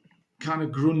kind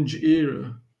of grunge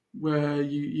era where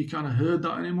you kind of heard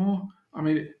that anymore. I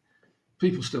mean,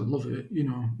 people still love it, you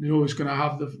know. You're always going to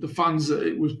have the fans that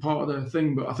it was part of their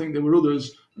thing, but I think there were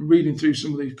others, reading through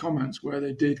some of these comments, where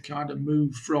they did kind of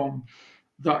move from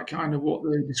that kind of what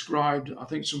they described. I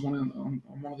think someone on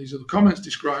one of these other comments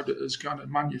described it as kind of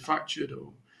manufactured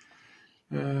or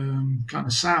kind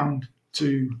of sound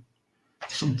to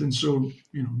something so,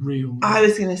 you know, real. I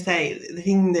was going to say, the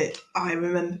thing that I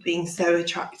remember being so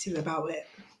attractive about it,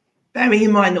 bearing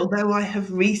in mind, although I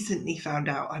have recently found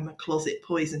out I'm a closet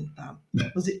Poison fan.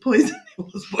 Was it Poison? It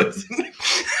was Poison.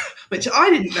 Which I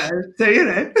didn't know. So, you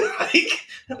know, like,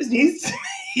 that was news to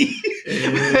me.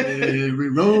 Every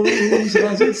rose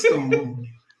has its thorn.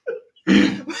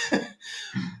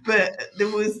 But there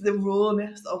was the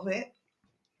rawness of it.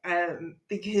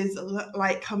 Because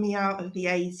like coming out of the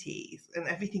 80s and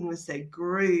everything was so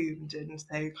groomed and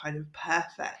so kind of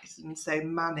perfect and so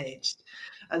managed,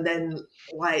 and then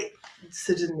like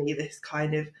suddenly this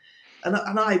kind of and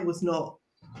I was not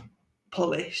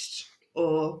polished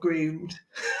or groomed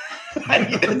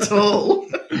at all.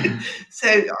 So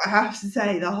I have to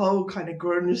say the whole kind of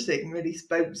grunge thing really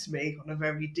spoke to me on a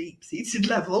very deep-seated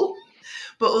level.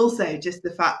 But also just the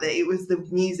fact that the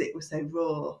music was so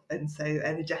raw and so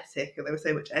energetic, and there was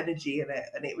so much energy in it,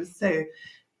 and it was so.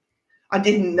 I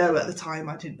didn't know at the time.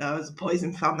 I didn't know I was a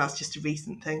Poison fan. That's just a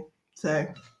recent thing. So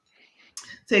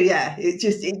yeah,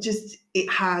 it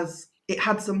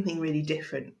had something really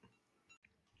different.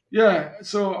 Yeah,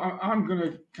 so I'm going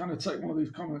to kind of take one of these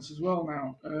comments as well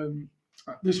now.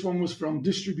 This one was from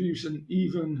Distribution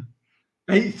Even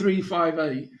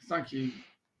 8358. Thank you,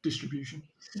 Distribution.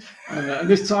 And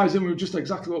this ties in with just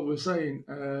exactly what we were saying.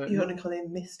 You want to call him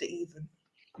Mr. Even?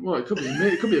 Well, it could be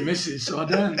a Mrs. So I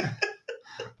don't.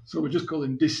 So we just call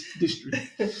him District.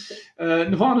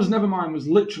 Nirvana's Nevermind was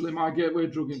literally my gateway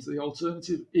drug into the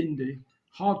alternative indie,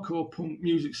 hardcore punk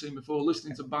music scene before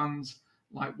listening to bands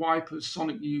like Wipers,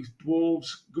 Sonic Youth,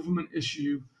 Dwarves, Government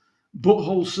Issue,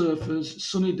 Butthole Surfers,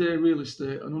 Sunny Day Real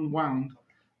Estate, and Unwound.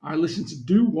 I listened to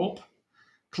doo-wop,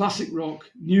 classic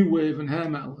rock, new wave, and hair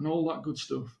metal, and all that good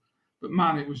stuff. But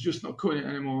man, it was just not cutting it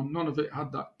anymore. None of it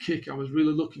had that kick I was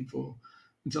really looking for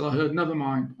until I heard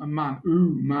Nevermind. And man,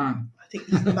 ooh, man. I think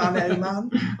it's man, oh man.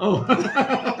 Oh,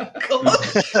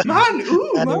 God. Man,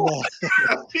 ooh, man.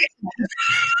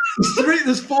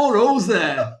 There's 4 O's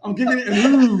there. I'm giving it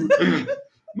an ooh.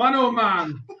 Man, oh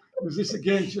man. Was this a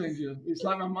game changer? It's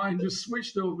like my mind just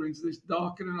switched over into this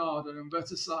darker and harder and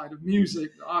better side of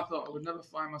music that I thought I would never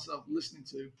find myself listening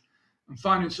to. And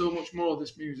finding so much more of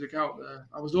this music out there,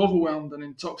 I was overwhelmed and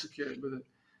intoxicated with it.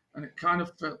 And it kind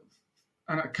of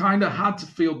had to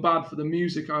feel bad for the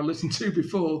music I listened to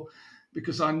before,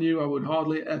 because I knew I would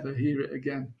hardly ever hear it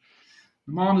again.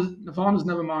 Nirvana's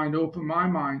Nevermind opened my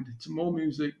mind to more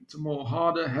music, to more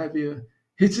harder, heavier,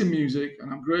 hitting music,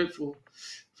 and I'm grateful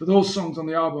for those songs on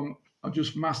the album are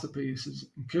just masterpieces,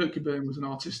 and Kurt Cobain was an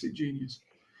artistic genius.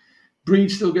 Breed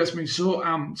still gets me so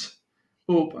amped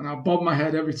up, and I bob my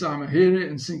head every time I hear it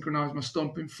and synchronise my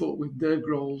stomping foot with Dave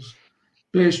Grohl's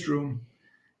bass drum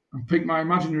and pick my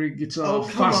imaginary guitar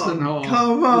fast and hard,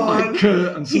 like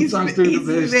Kurt, and sometimes do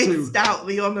the bass too. He's missed out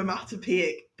the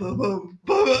onomatopoeic boom,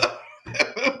 boom.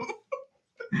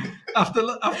 After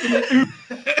the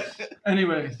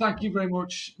Anyway, thank you very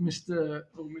much, Mr.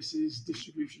 or Mrs.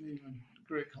 Distribution Even.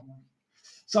 Great comment.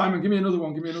 Simon, give me another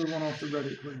one. Give me another one off the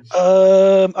Reddit, please.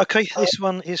 Okay, this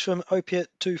one is from Opiate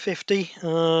 250.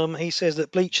 He says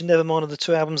that Bleach and Nevermind are the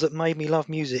 2 albums that made me love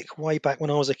music way back when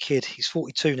I was a kid. He's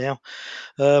 42 now.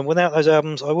 Without those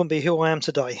albums, I wouldn't be who I am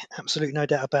today. Absolutely no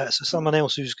doubt about it. So someone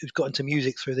else who's got into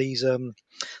music through these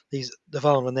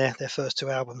Nirvana and their first 2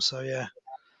 albums. So yeah.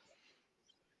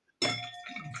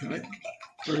 Okay.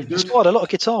 Very good. Inspired a lot of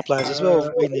guitar players as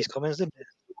well reading these comments, didn't it?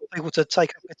 People to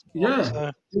take up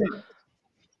guitar. Yeah.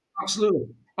 Absolutely.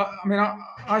 I mean,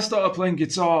 I started playing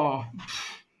guitar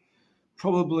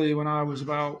probably when I was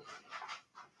about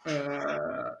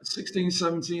 16,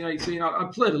 17, 18. I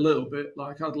played a little bit,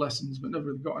 like I had lessons, but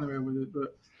never really got anywhere with it.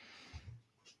 But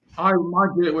my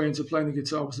gateway into playing the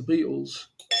guitar was the Beatles,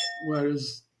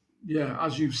 whereas, yeah,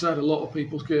 as you've said, a lot of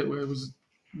people's gateway was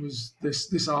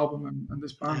this album and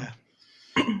this band.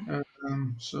 Yeah.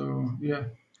 So yeah.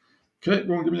 Okay,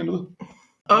 go on, give me another.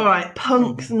 All right,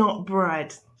 punk's not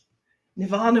bread.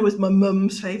 Nirvana was my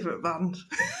mum's favourite band.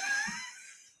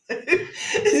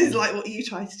 This is like what you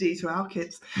try to do to our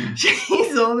kids. She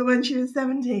saw them when she was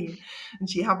 17 and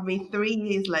she had me 3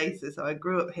 years later, so I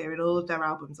grew up hearing all of their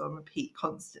albums on repeat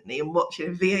constantly and watching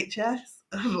a VHS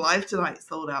of Live Tonight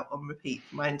sold out on repeat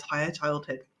for my entire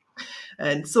childhood.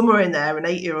 And somewhere in there, an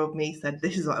 8-year-old me said,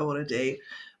 this is what I want to do.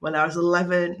 when I was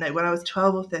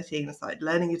 12 or 13, I started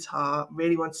learning guitar,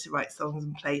 really wanted to write songs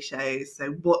and play shows.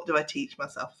 So what do I teach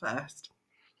myself first?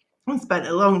 I spent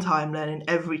a long time learning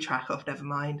every track off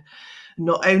Nevermind.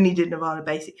 Not only did Nirvana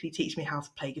basically teach me how to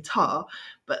play guitar,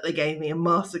 but they gave me a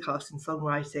masterclass in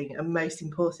songwriting, and most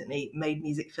importantly, made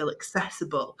music feel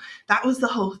accessible. That was the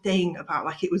whole thing about,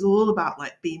 like, it was all about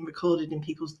like being recorded in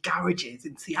people's garages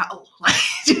in Seattle. Like,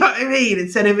 do you know what I mean?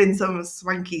 Instead of in some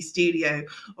swanky studio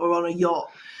or on a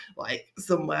yacht, like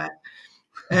somewhere.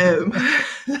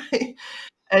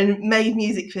 And made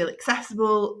music feel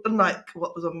accessible, unlike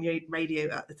what was on radio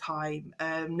at the time.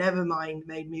 Nevermind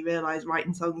made me realise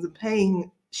writing songs and playing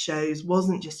shows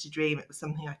wasn't just a dream, it was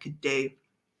something I could do.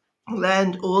 I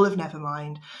learned all of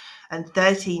Nevermind, and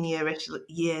 13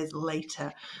 years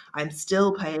later, I'm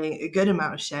still playing a good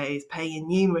amount of shows, playing in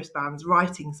numerous bands,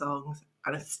 writing songs,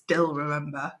 and I still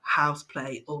remember how to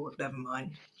play all of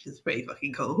Nevermind, which is pretty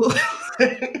fucking cool.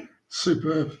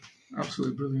 Superb.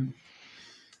 Absolutely brilliant.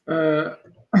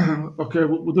 Okay,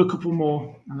 we'll do a couple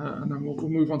more, and then we'll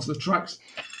move on to the tracks.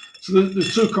 So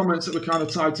there's two comments that were kind of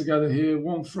tied together here.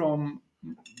 One from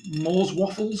Moore's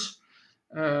Waffles,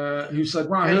 who said,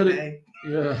 when I heard it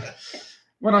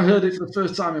for the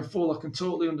first time in full, I can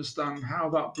totally understand how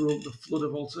that broke the flood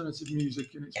of alternative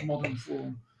music in its modern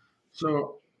form.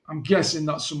 So I'm guessing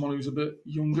that's someone who's a bit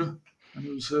younger and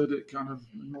who's heard it kind of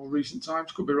in more recent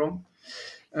times. Could be wrong.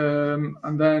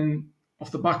 And then off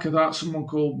the back of that, someone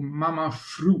called Mama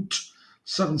Fruit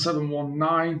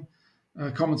 7719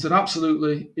 commented,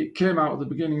 absolutely, it came out at the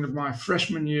beginning of my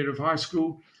freshman year of high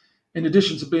school. In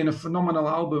addition to being a phenomenal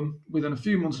album, within a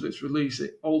few months of its release,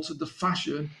 it altered the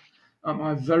fashion at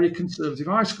my very conservative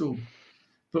high school,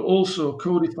 but also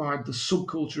codified the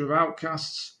subculture of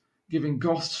outcasts, giving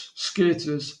goths,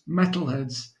 skaters,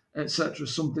 metalheads, etc.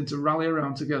 something to rally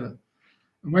around together.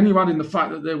 And when you add in the fact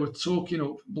that they were talking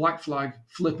up Black Flag,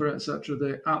 Flipper, etc.,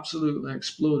 they absolutely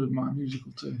exploded my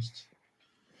musical tastes.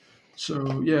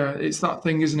 So yeah, it's that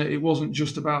thing, isn't it? It wasn't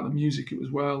just about the music; it was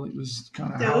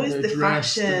kind of how they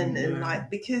dressed and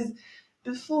like, because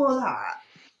before that,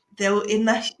 they were in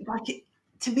that, like,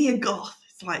 to be a goth,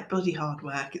 it's like bloody hard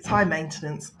work. It's high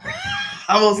maintenance.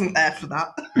 I wasn't there for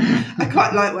that. I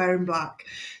quite like wearing black.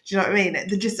 Do you know what I mean? I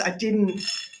didn't.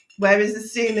 Whereas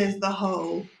as soon as the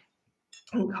whole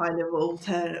kind of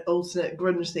alternate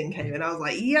grunge thing came in, I was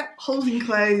like, yep, holding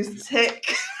clothes,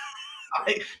 tick.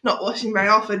 Like, not washing very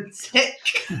often,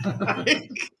 tick.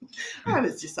 I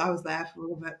was there for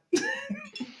all of it.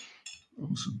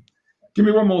 Awesome. Give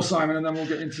me one more, Simon, and then we'll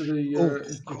get into the.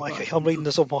 Okay, I'm reading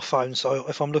this on my phone, so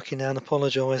if I'm looking down,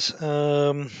 apologise.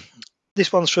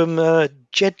 This one's from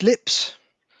Jed Lips.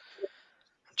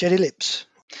 Jeddy Lips.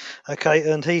 Okay,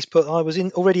 and he's put, I was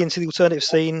already into the alternative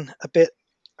scene a bit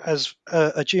as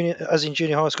in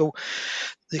junior high school.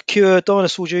 The Cure,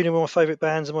 Dinosaur Jr. were my favourite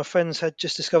bands, and my friends had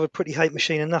just discovered Pretty Hate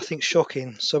Machine, and nothing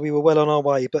shocking, so we were well on our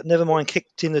way. But Nevermind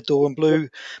kicked in the door and blew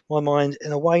my mind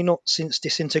in a way not since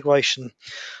Disintegration.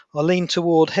 I leaned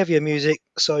toward heavier music,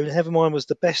 so Nevermind was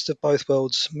the best of both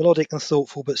worlds, melodic and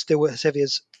thoughtful, but still as heavy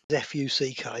as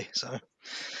F-U-C-K. So.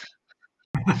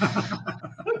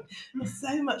 You're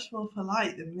so much more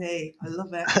polite than me. I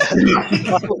love it.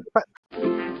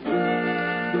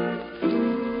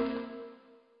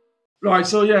 Right,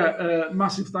 so yeah,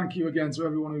 massive thank you again to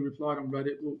everyone who replied on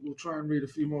Reddit. We'll try and read a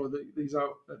few more of these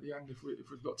out at the end if we've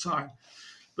got time.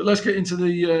 But let's get into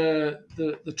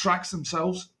the tracks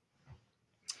themselves.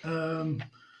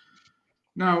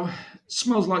 Now,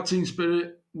 Smells Like Teen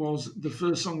Spirit was the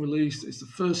first song released. It's the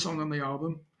first song on the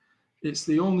album. It's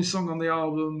the only song on the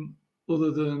album other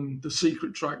than the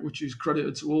secret track, which is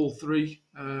credited to all three.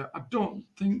 I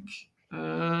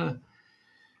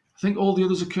think all the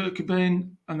others are Kurt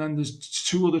Cobain, and then there's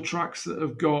two other tracks that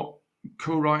have got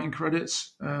co-writing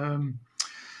credits.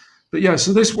 But yeah,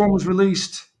 so this one was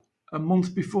released a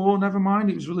month before Nevermind.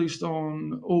 It was released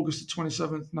on August the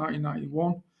 27th,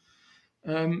 1991.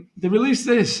 They released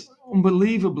this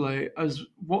unbelievably as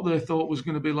what they thought was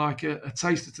going to be like a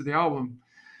taster to the album.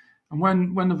 And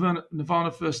when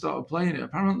Nirvana first started playing it,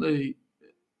 apparently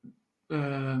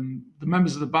the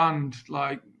members of the band,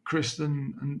 like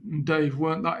Kristen and Dave,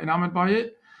 weren't that enamored by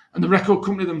it. And the record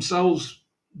company themselves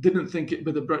didn't think it'd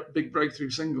be the big breakthrough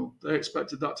single. They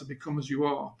expected that to be Come As You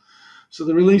Are. So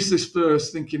they released this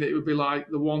first thinking it would be like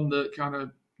the one that kind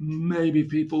of maybe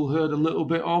people heard a little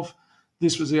bit of.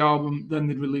 This was the album, then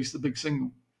they'd release the big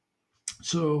single.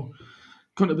 So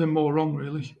couldn't have been more wrong,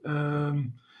 really.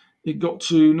 It got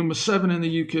to number 7 in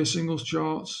the UK singles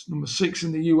charts, number 6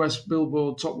 in the US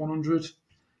Billboard Top 100.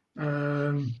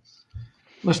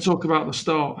 Let's talk about the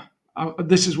start.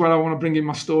 This is where I want to bring in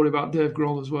my story about Dave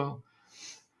Grohl as well.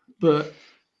 But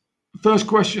first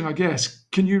question, I guess,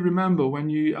 can you remember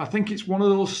when I think it's one of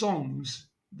those songs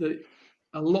that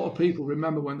a lot of people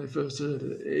remember when they first heard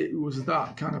it. It was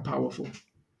that kind of powerful.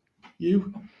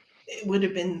 You? It would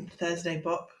have been Thursday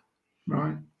Bop.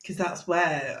 Right. Because that's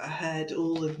where I heard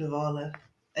all of Nirvana.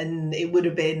 And it would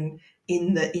have been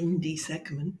in the indie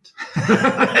segment.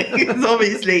 Because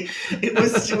obviously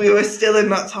we were still in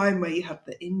that time where you have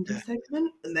the indie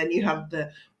segment and then you have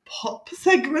the pop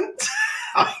segment.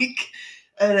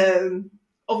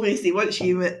 Obviously once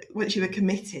you were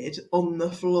committed on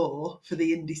the floor for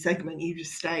the indie segment, you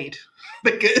just stayed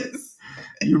because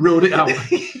you wrote it out.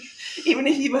 Even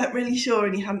if you weren't really sure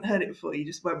and you hadn't heard it before, you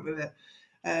just went with it.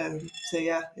 So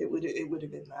yeah, it would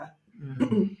have been there.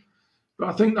 Yeah. But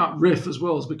I think that riff as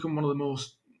well has become one of the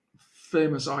most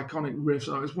famous, iconic riffs.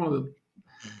 It's one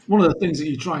of the things that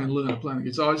you try and learn playing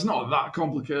the guitar. It's not that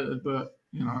complicated, but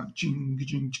jing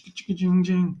jing jing jing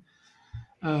jing,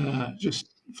 just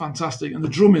fantastic. And the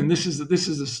drumming. This is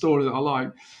the story that I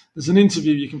like. There's an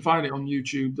interview, you can find it on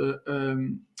YouTube, that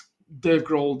Dave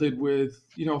Grohl did with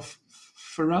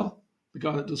Pharrell, the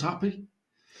guy that does Happy.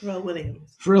 Pharrell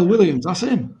Williams, that's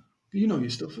him. You know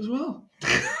your stuff as well.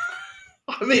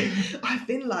 I mean, I've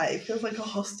been it feels like a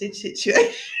hostage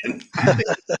situation.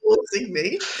 Forcing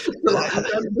me to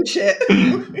remember shit.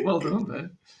 Well done,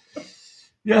 then.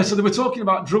 Yeah, so they were talking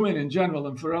about drumming in general,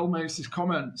 and Pharrell makes this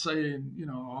comment saying,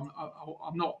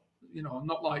 I'm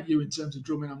not like you in terms of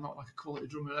drumming. I'm not like a quality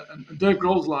drummer. And Dave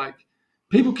Grohl's like,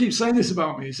 people keep saying this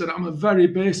about me. He said, I'm a very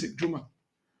basic drummer.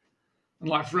 And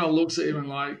Pharrell looks at him and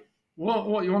what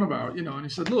are you on about? And he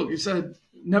said, look,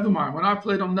 Nevermind. When I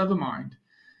played on Nevermind,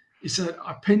 he said,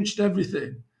 I pinched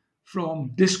everything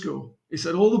from disco. He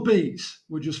said, all the beats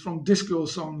were just from disco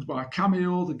songs by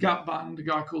Cameo, the Gap Band, a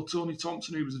guy called Tony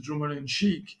Thompson, who was a drummer in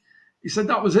Chic. He said,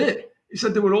 that was it. He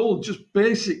said, they were all just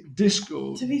basic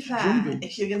disco. To be fair,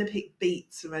 if you're going to pick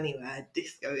beats from anywhere,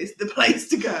 disco is the place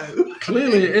to go.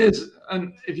 Clearly it is.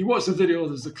 And if you watch the video,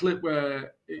 there's a clip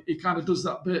where he kind of does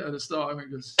that bit at the start and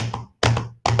it goes,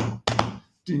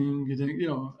 ding, ding,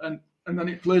 and then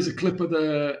it plays a clip of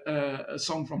a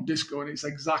song from disco, and it's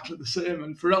exactly the same.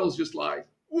 And Pharrell's just like,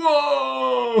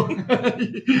 whoa!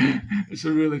 It's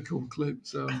a really cool clip.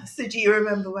 So do you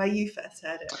remember where you first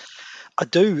heard it? I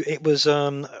do. It was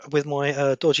with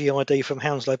my dodgy ID from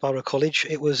Hounslow Borough College.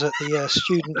 It was at the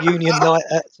student union night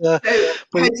at.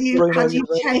 Had you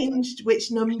changed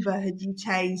which number? Had you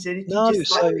changed, or did you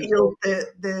just peel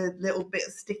the little bit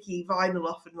of sticky vinyl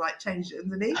off and change it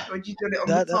underneath, or did you do it on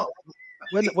the top?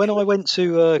 When I went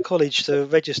to college to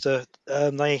register,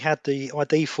 they had the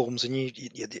ID forms, and you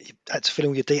had to fill in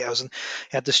all your details, and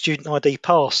you had the student ID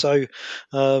pass. So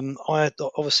I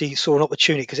obviously saw an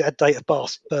opportunity because it had date of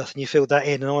birth, and you filled that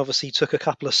in, and I obviously took a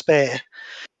couple of spare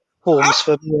forms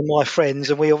for me and my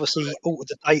friends, and we obviously altered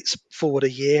the dates forward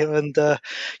a year and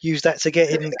used that to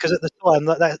get in, because at the time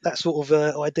that sort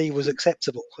of ID was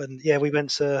acceptable. And yeah, we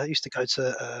used to go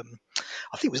to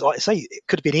I think it was, it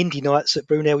could have been indie nights at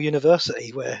Brunel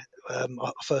University where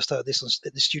I first heard this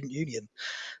at the student union.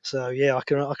 So yeah, I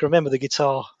can remember the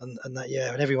guitar and that,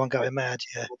 yeah, and everyone going mad.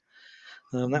 Yeah,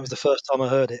 that was the first time I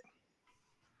heard it.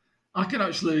 I can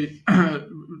actually,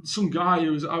 some guy I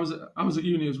was at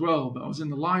uni as well, but I was in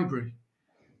the library,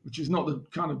 which is not the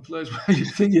kind of place where you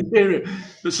think you'd hear it.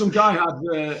 But some guy had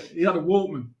a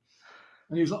Walkman,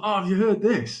 and he was like, "Oh, have you heard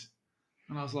this?"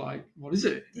 And I was like, "What is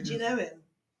it?" Did you know him?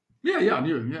 Yeah, I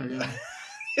knew him. Yeah.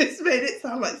 It's made it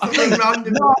sound like something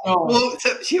random. Walked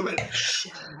up to you and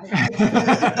shit.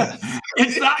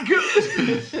 It's that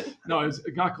good. No, it was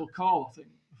a guy called Carl, I think,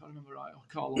 if I remember right, or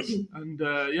Carlos. And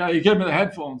he gave me the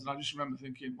headphones, and I just remember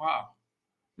thinking, wow,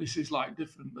 this is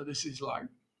different, but this is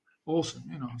awesome,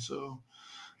 So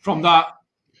from that,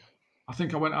 I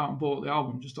think I went out and bought the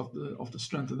album just off the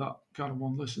strength of that kind of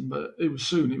one listen. But it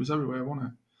was everywhere,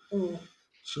 wasn't it? Mm.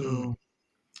 So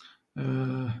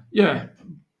yeah,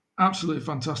 absolutely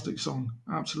fantastic song,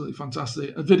 absolutely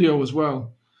fantastic. A video as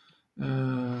well,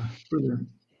 brilliant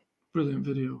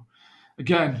video.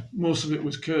 Again, most of it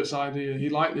was Kurt's idea. He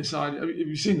liked this idea. Have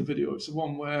you seen the video? It's the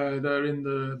one where they're in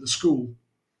the school.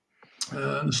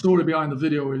 And the story behind the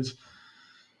video is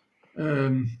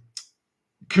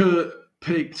Kurt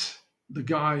picked the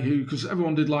guy who, because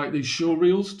everyone did these show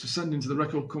reels to send into the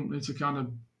record company to kind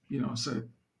of, say,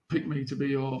 pick me to be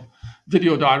your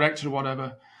video director or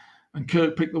whatever. And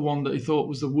Kurt picked the one that he thought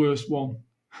was the worst one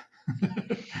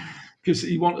because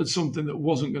he wanted something that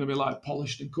wasn't going to be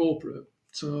polished and corporate.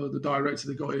 So the director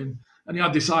they got in, and he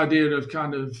had this idea of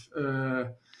kind of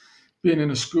being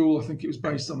in a school. I think it was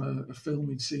based on a film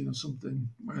he'd seen or something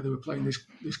where they were playing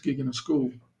this gig in a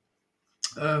school.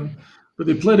 But But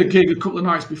they played a gig a couple of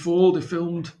nights before they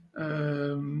filmed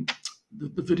the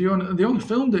video, and they only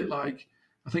filmed it like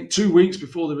I think 2 weeks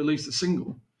before they released the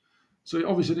single. So it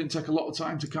obviously didn't take a lot of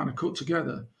time to kind of cut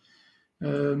together.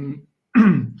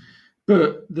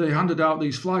 But they handed out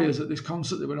these flyers at this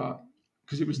concert they were at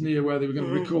because it was near where they were going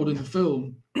to record in the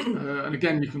film. And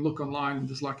again, you can look online and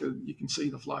there's you can see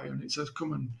the flyer and it says,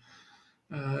 come and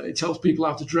it tells people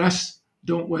how to dress.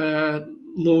 Don't wear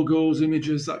logos,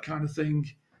 images, that kind of thing.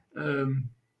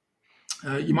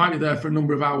 You might be there for a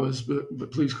number of hours,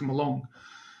 but please come along.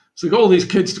 So they got all these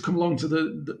kids to come along to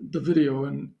the video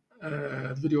and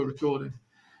the video recording.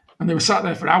 And they were sat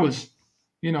there for hours.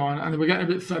 And they were getting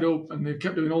a bit fed up and they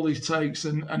kept doing all these takes.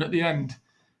 And at the end,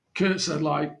 Kurt said,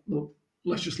 like, look,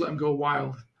 let's just let them go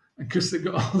wild. And because they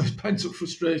got all this pent-up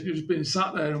frustration of just being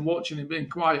sat there and watching and being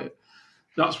quiet,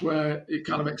 that's where it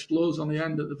kind of explodes on the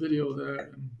end of the video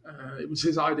there. And it was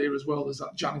his idea as well. There's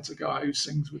that janitor guy who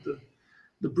sings with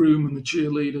the broom and the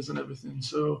cheerleaders and everything.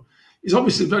 So he's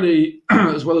obviously very,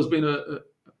 as well as being a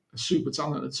super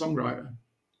talented songwriter,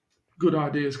 good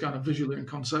ideas kind of visually and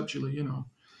conceptually,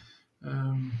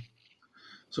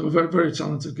 so a very, very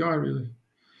talented guy, really.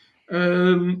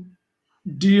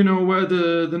 Do you know where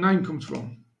the name comes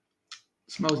from?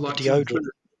 Smells like deodorant.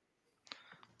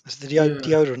 It's the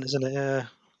deodorant, isn't it? Yeah.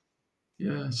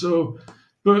 Yeah. So,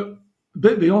 but a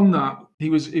bit beyond that, he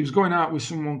was going out with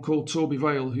someone called Toby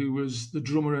Vale, who was the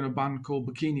drummer in a band called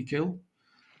Bikini Kill,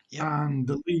 and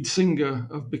the lead singer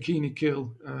of Bikini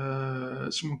Kill,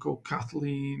 someone called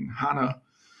Kathleen Hanna.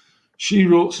 She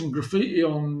wrote some graffiti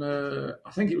on,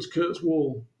 I think it was Kurt's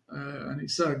wall, and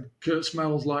it said, Kurt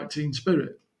smells like Teen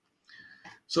Spirit.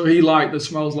 So he liked the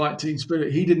smells like Teen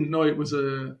Spirit. He didn't know it was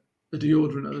a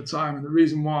deodorant at the time. And the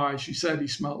reason why she said he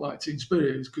smelled like Teen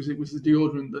Spirit is because it was the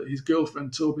deodorant that his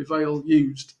girlfriend, Toby Vale,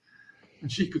 used.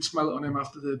 And she could smell it on him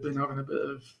after they'd been having a bit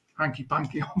of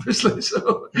hanky-panky, obviously.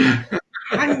 So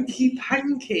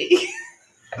hanky-panky.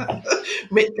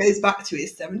 Rick goes back to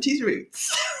his 70s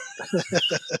roots.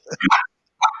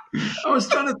 I was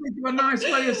trying to think of a nice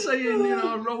way of saying,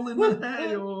 rolling the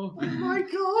hay or... Oh my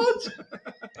God.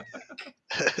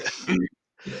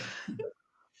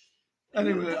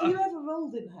 Anyway, have you ever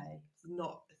rolled in hay? It's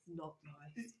not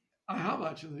nice. I have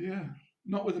actually, yeah.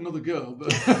 Not with another girl,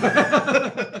 but...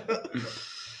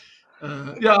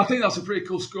 I think that's a pretty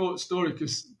cool story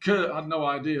because Kurt had no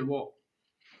idea what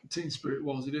Teen Spirit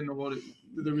was. He didn't know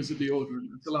there is a deodorant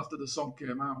until after the song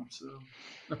came out. So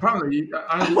apparently,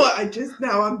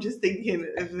 I'm just thinking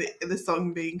of the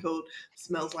song being called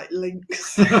 "Smells Like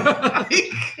Lynx."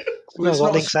 Smells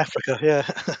like Lynx Africa, yeah.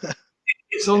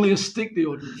 It's only a stick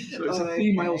deodorant, so it's a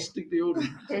female stick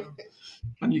deodorant,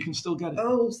 and you can still get it.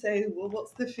 Oh, so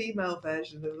what's the female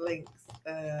version of Lynx?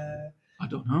 I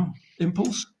don't know.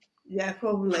 Impulse. Yeah,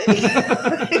 probably.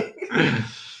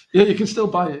 Yeah, you can still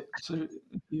buy it. So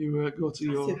you go to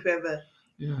your... If we ever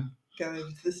go over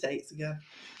to the States again.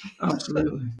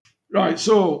 Absolutely. Right,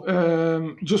 so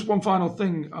just one final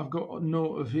thing I've got a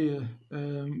note of here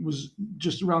was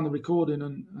just around the recording,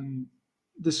 and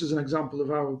this is an example of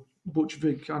how Butch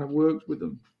Vig kind of worked with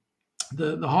them.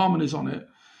 The harmonies on it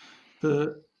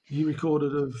that he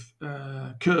recorded of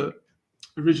Kurt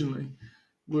originally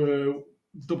were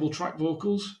double track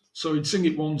vocals. So he'd sing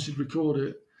it once, he'd record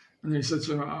it, and then he said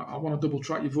to him, I want to double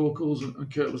track your vocals. And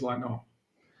Kurt was like, no,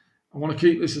 I want to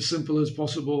keep this as simple as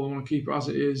possible. I want to keep it as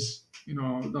it is.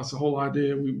 That's the whole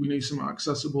idea. We need something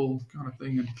accessible kind of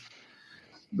thing. And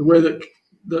the way that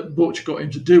Butch got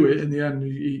him to do it in the end,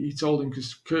 he told him,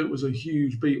 because Kurt was a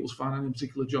huge Beatles fan, and in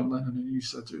particular John Lennon, and he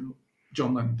said to him,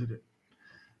 John Lennon did it.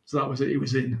 So that was it. He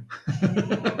was in.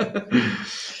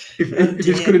 If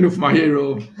it's good enough for my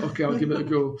hero, okay, I'll give it a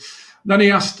go. Then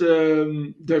he asked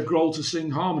Dave Grohl to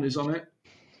sing harmonies on it,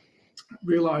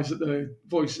 realised that the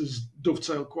voices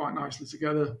dovetailed quite nicely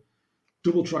together,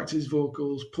 double-tracked his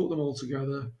vocals, put them all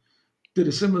together, did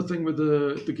a similar thing with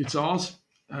the guitars.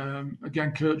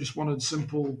 Again, Kurt just wanted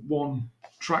simple one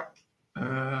track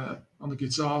on the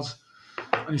guitars.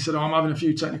 And he said, I'm having a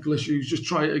few technical issues, just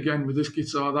try it again with this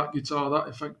guitar, that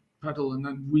effect pedal, and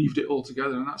then weaved it all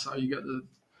together. And that's how you get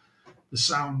the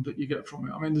sound that you get from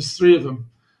it. I mean, there's three of them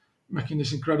making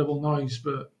this incredible noise,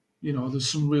 but, there's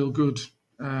some real good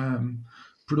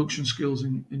production skills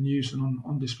in use and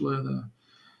on display there.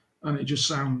 And it just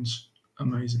sounds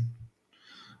amazing.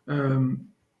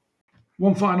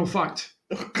 One final fact.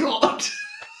 Oh, God.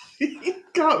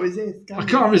 Can't resist. I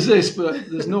can't resist, but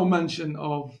there's no mention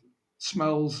of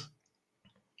smells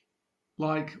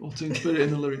like or Teen Spirit in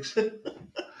the lyrics.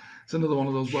 It's another one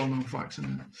of those well-known facts,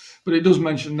 isn't it? But it does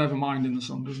mention Nevermind in the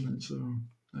song, doesn't it? So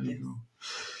there you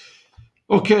go.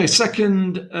 Okay,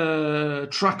 second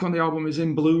track on the album is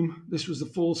In Bloom. This was the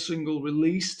fourth single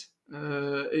released.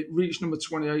 It reached number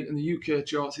 28 in the UK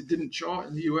charts. It didn't chart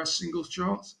in the US singles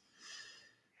charts.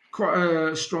 Quite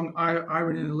a strong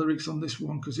irony in the lyrics on this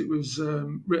one, because it was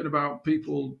written about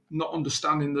people not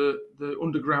understanding the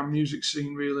underground music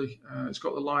scene, really. It's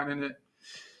got the line in it,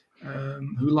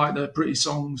 who like their pretty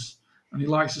songs, and he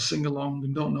likes to sing along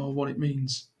and don't know what it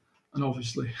means. And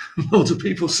obviously, loads of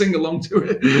people sing along to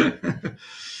it.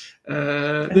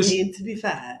 To be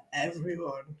fair,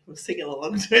 everyone was singing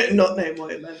along to it and not knowing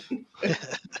what it meant.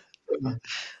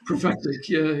 Prophetic,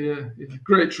 yeah.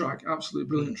 Great track, absolutely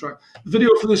brilliant track. The video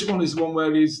for this one is the one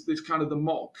where it's kind of the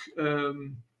mock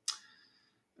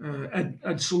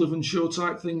Ed Sullivan show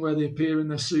type thing, where they appear in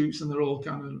their suits and they're all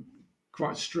kind of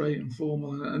quite straight and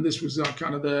formal. And this was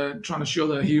kind of their trying to show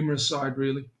their humorous side,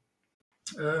 really.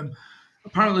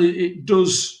 Apparently, it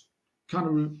does kind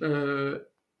of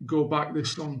go back,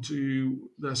 this song, to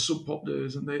their Sub Pop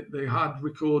days, and they had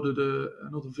recorded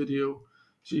another video.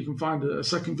 So you can find a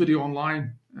second video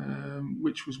online,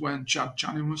 which was when Chad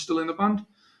Channing was still in the band,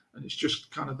 and it's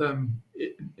just kind of them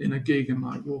in a gig and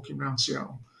like walking around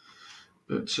Seattle.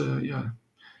 But yeah,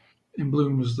 In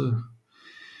Bloom was the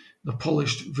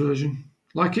polished version.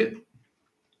 Like it?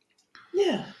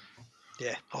 Yeah,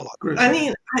 I like it. Great. I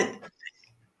mean,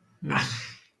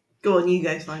 go on, you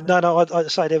go, Simon. No, I'd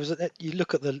say there was. You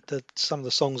look at the some of the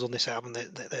songs on this album.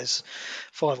 There's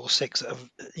 5 or 6 that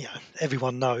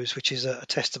everyone knows, which is a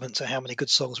testament to how many good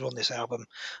songs were on this album.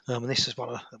 And this is one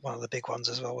of the big ones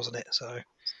as well, wasn't it? So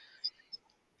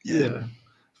yeah.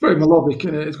 It's very melodic,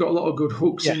 and it's got a lot of good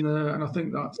hooks in there, and I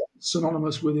think that's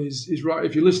synonymous with his right.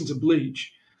 If you listen to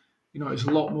Bleach, it's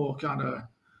a lot more kind of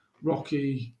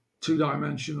rocky,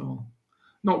 2-dimensional.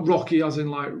 Not rocky as in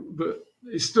like, but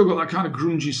it's still got that kind of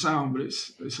grungy sound, but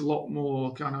it's a lot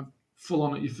more kind of full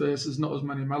on at your face. There's not as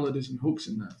many melodies and hooks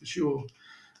in there, for sure.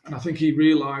 And I think he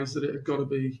realised that it had got to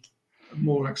be a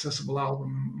more accessible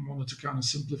album and wanted to kind of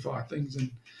simplify things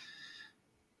and,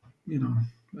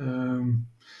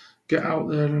 get out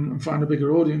there and find a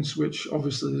bigger audience, which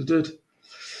obviously they did.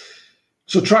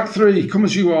 So track 3, Come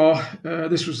As You Are.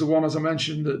 This was the one, as I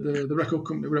mentioned, that the record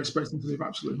company were expecting to be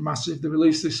absolutely massive. They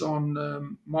released this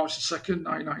on March the 2nd,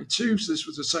 1992. So this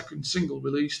was the second single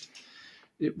released.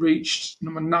 It reached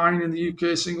number 9 in the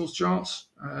UK singles charts,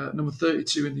 number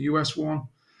 32 in the US one.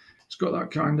 It's got that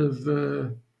kind of,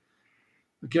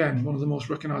 again, one of the most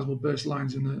recognisable bass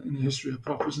lines in the history of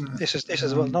pop, isn't it? this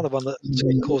is another one that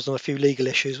caused them a few legal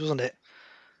issues, wasn't it?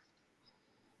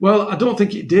 Well, I don't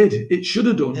think it did. It should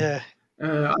have done. Yeah.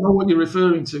 I know what you're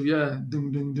referring to, yeah.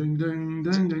 Ding, ding, ding, ding,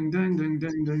 ding, ding, ding, ding,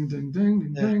 ding, ding, ding,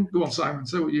 ding, ding. Go on, Simon.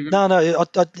 Say what you're going to...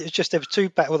 No, it's just there were 2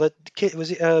 back. Well,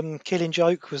 was it Killing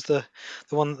Joke was the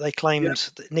one that they claimed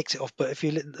that nicked it off. But if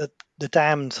you the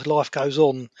Damned Life Goes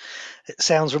On, it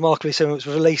sounds remarkably similar. It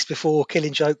was released before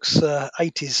Killing Joke's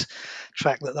 80s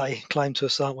track that they claimed to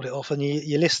have sampled it off. And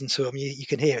you listen to them, you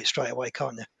can hear it straight away,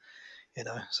 can't you?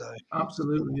 So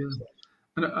absolutely,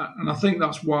 yeah. And I think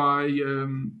that's why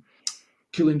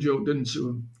Killing Joke didn't sue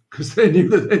them, because they knew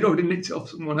that they'd already nicked it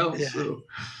off someone else. Yeah. So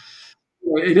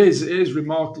it is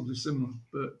remarkably similar,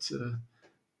 but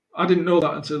I didn't know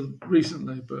that until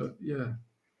recently. But yeah,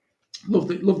 love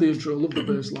the intro, love the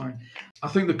bass line. I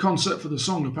think the concept for the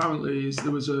song apparently is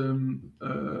there was a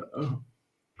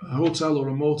hotel or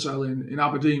a motel in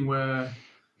Aberdeen where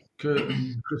Kurt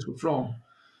and Chris were from.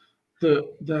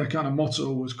 Their kind of motto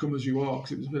was "Come As You Are,"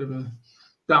 because it was a bit of a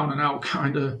down and out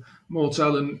kind of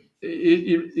motel, and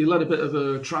he led a bit of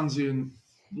a transient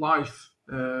life,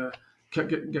 kept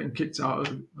getting kicked out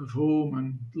of home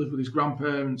and lived with his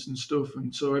grandparents and stuff,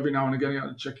 and so every now and again he had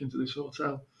to check into this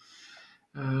hotel.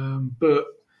 But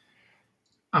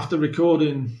after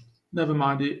recording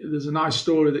Nevermind, there's a nice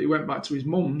story that he went back to his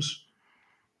mum's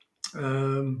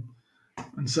and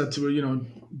said to her,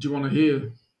 do you want to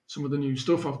hear some of the new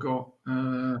stuff I've got?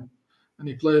 And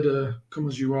he played Come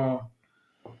As You Are,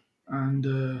 and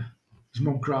his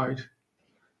mum cried.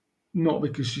 Not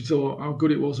because she thought how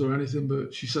good it was or anything,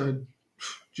 but she said,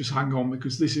 just hang on,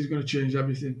 because this is going to change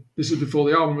everything. This is before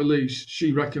the album release.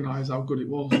 She recognised how good it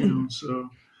was, so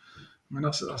I mean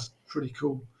that's pretty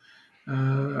cool.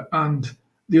 And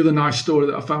the other nice story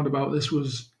that I found about this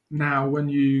was, now when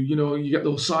you get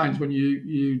those signs when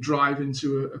you drive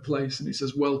into a place and it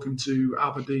says "Welcome to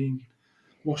Aberdeen,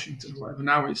 Washington," or whatever.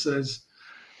 Now it says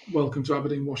 "Welcome to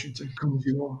Aberdeen, Washington. Come As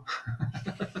You Are."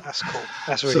 That's cool.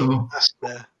 That's really cool.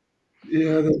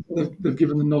 Yeah, they've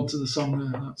given the nod to the song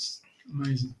there. That's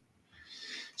amazing.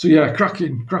 So yeah,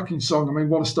 cracking song. I mean,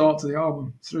 what a start to the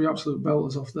album. 3 absolute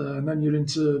belters off there, and then you're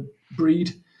into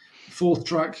Breed, fourth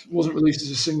track. Wasn't released as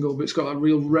a single, but it's got that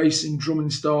real racing drumming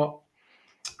start.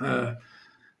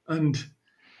 And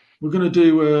we're going to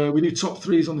do we do top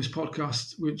threes on this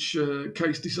podcast, which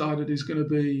Kate's decided is going to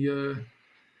be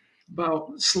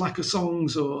about slacker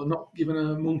songs or not giving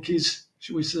her monkeys,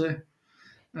 shall we say.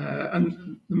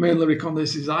 And the main lyric on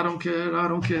this is "I don't care, I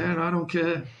don't care, I don't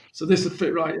care." So this would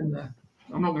fit right in there.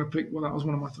 I'm not going to pick. Well, that was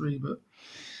one of my three, but.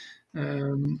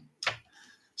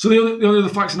 So the only other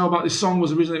facts I know about this song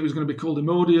was originally it was going to be called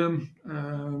Imodium.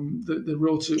 They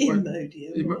wrote it.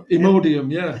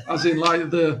 Imodium, yeah, as in like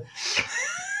the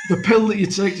pill that you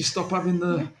take to stop having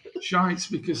the shites,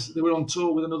 because they were on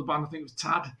tour with another band. I think it was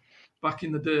Tad back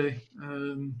in the day,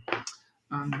 and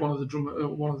one of the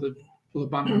other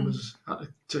band members had to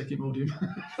take Imodium.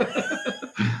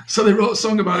 So they wrote a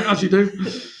song about it, as you do.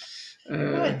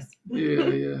 Nice.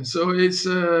 Yeah. So it's.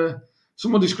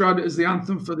 Someone described it as the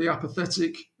anthem for the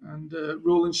apathetic, and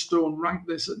Rolling Stone ranked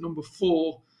this at number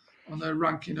 4 on their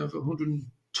ranking of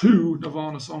 102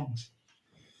 Nirvana songs.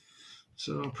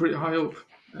 So pretty high up.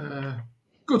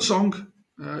 Good song.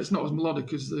 It's not as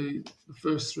melodic as the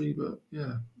first three, but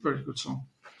yeah, very good song.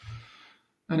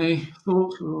 Any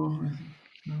thoughts? Or anything?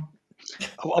 No?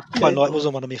 I quite like it.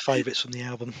 Wasn't one of my favourites from the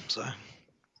album. So.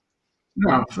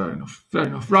 No, fair enough.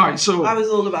 Right, so I was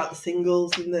all about the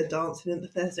singles and the dancing at the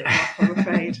Thursday night, I'm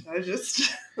afraid.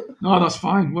 No, that's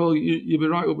fine. Well, you'll be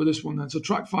right up with this one then. So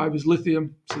track 5 is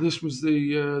Lithium. So this was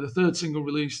the third single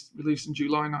released in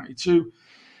July '92.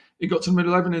 It got to number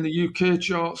 11 in the UK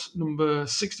charts, number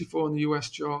 64 in the US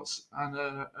charts, and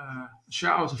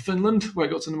shout out to Finland, where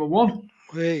it got to number 1.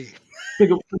 Hey.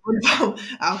 Big up Finland. Wow,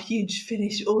 our huge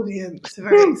Finnish audience are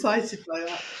very excited by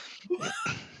that.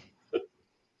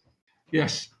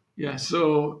 Yes.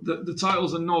 So the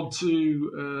title's a nod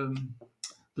to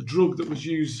the drug that was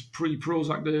used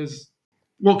pre-Prozac days.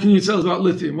 What can you tell us about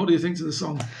Lithium? What do you think to the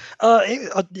song?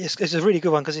 It's a really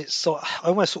good one because I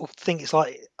almost sort of think it's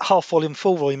like half volume,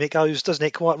 full volume. It goes, doesn't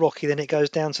it, quite rocky, then it goes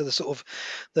down to the sort of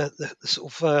the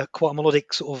sort of quite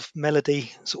melodic sort of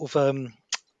melody sort of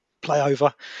play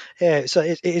over. Yeah, so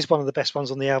it is one of the best ones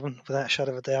on the album without a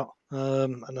shadow of a doubt.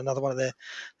 And another one of their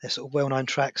sort of well-known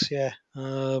tracks. Yeah.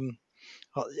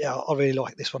 I really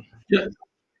like this one. Yeah,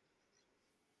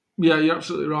 you're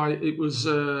absolutely right. It was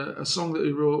a song that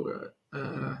he wrote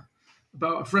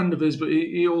about a friend of his, but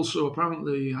he also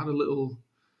apparently had a little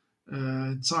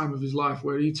time of his life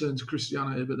where he turned to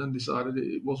Christianity, but then decided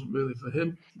it wasn't really for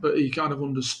him. But he kind of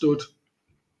understood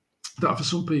that for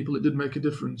some people it did make a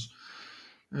difference.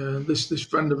 This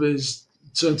friend of his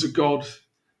turned to God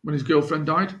when his girlfriend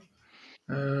died,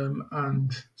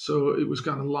 and so it was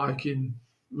kind of liking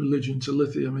religion to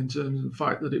lithium in terms of the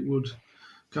fact that it would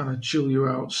kind of chill you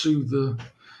out, soothe the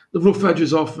rough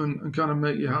edges off, and kind of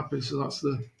make you happy. So that's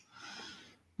the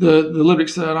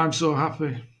lyrics there. I'm so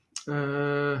happy.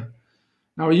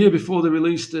 Now, a year before they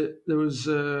released it, there was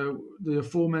the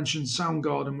aforementioned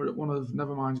Soundgarden were at one of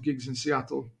Nevermind's gigs in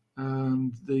Seattle,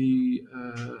 and I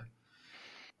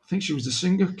think she was the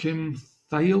singer, Kim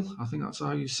Thale, I think that's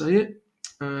how you say it,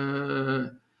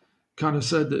 kind of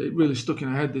said that it really stuck in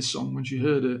her head, this song, when she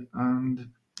heard it, and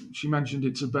she mentioned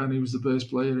it to Ben, who was the bass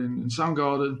player in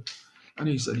Soundgarden, and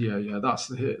he said, yeah, that's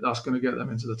the hit, that's going to get them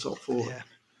into the top 4. Yeah.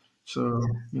 So,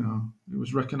 it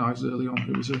was recognised early on.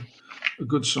 It was a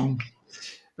good song.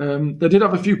 They did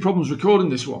have a few problems recording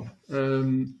this one.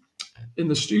 In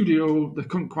the studio, they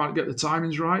couldn't quite get the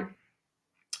timings right.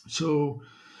 So,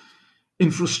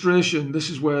 in frustration, this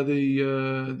is where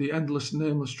the Endless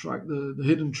Nameless track, the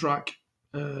hidden track,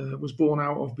 was born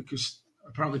out of, because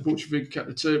apparently Butch Vig kept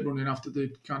the tape running after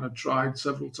they'd kind of tried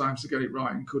several times to get it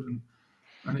right and couldn't.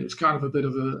 And it was kind of a bit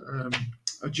of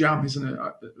a jam, isn't it?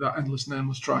 That Endless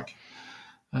Nameless track.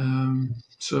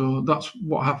 So that's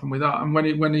what happened with that. And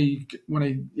when he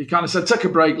kind of said, take a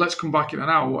break, let's come back in an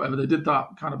hour, whatever, they did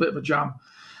that kind of bit of a jam.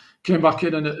 Came back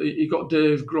in and he got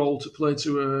Dave Grohl to play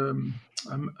to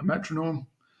a metronome,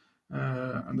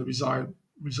 and they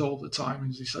resolved the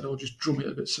timings. He said, just drum it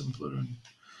a bit simpler,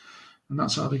 and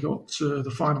that's how they got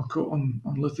the final cut on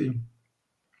Lithium.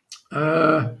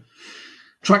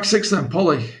 Track 6 then,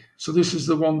 Polly. So this is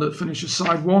the one that finishes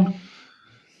side 1.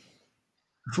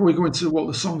 Before we go into what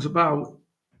the song's about,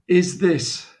 is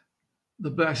this the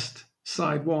best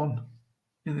side 1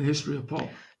 in the history of pop?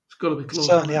 It's got to be close.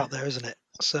 Certainly up there, isn't it?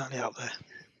 Certainly up there.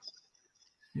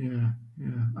 Yeah,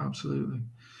 absolutely.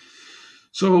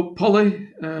 So, Polly,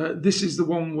 this is the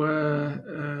one where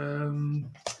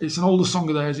it's an older song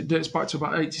of theirs. It dates back to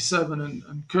about 87,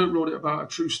 and Kurt wrote it about a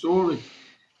true story.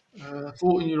 A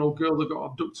 14-year-old girl that got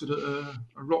abducted at a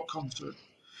rock concert.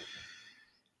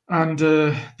 And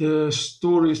the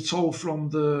story is told from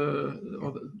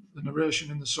the the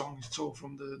narration in the song is told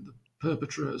from the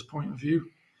perpetrator's point of view.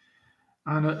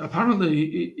 And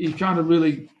apparently he kind of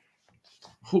really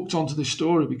hooked onto this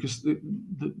story because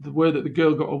the way that the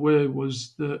girl got away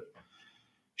was that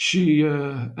she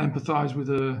empathized with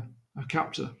her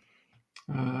captor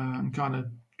and kind of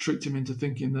tricked him into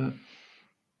thinking that,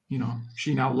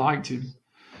 she now liked him.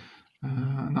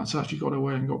 And that's how she got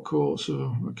away and got caught.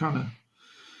 So it kind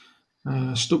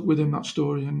of stuck with him, that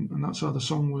story, and that's how the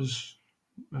song was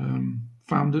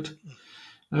founded.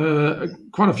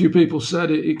 Quite a few people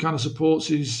said it kind of supports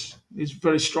his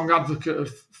very strong advocate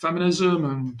of feminism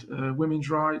and women's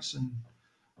rights, and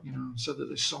said that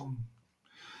this song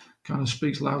kind of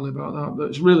speaks loudly about that. But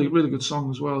it's really, really good song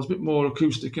as well. It's a bit more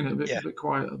acoustic, in it, a bit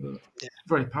quieter, but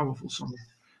very powerful song,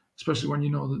 especially when you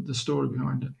know the story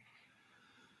behind it.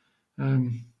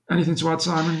 Anything to add,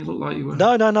 Simon? You look like you were.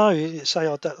 No.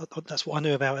 Say that's what I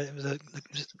knew about it.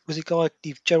 Was it guy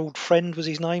Gerald Friend was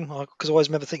his name? Because I always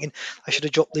remember thinking I should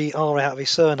have dropped the R out of his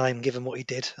surname, given what he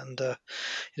did, and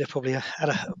he'd have probably had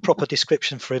a proper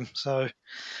description for him. So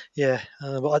yeah,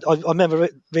 but I remember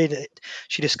reading it.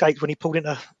 She'd escaped when he pulled in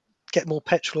to get more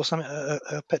petrol or something at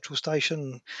a petrol station,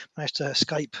 and managed to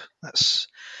escape. That's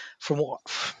from what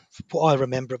I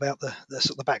remember about the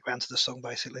sort of the background to the song,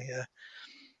 basically. Yeah.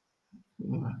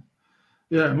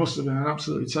 Yeah, it must have been an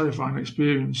absolutely terrifying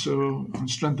experience. So, and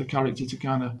strength of character to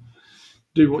kind of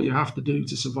do what you have to do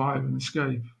to survive and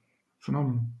escape.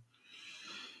 Phenomenal.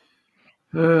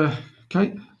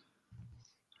 Kate?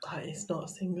 It's not a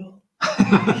single.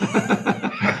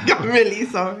 I'm really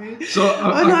sorry. So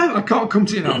I can't come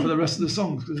to you now for the rest of the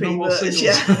songs because no more singles.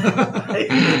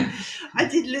 Yeah. I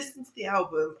did listen to the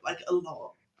album a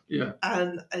lot. Yeah.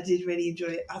 And I did really enjoy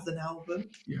it as an album.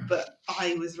 Yeah. But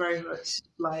I was very much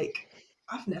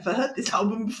I've never heard this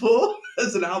album before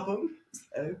as an album.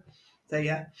 So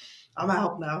yeah, I'm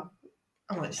out now.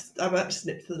 I might just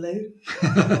snip to the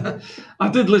loo. I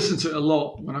did listen to it a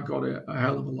lot when I got it, a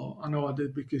hell of a lot. I know I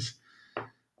did because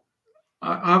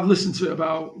I've listened to it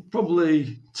about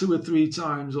probably 2 or 3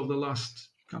 times over the last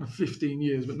kind of 15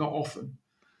 years, but not often.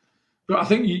 But I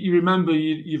think you remember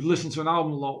you've listened to an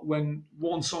album a lot when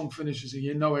one song finishes and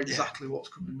you know exactly what's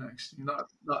coming next. That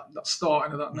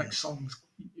starting of that next song,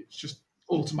 it's just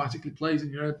automatically plays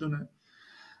in your head, doesn't it?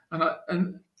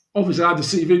 And obviously I had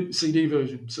the CD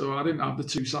version, so I didn't have the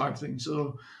 2-side thing.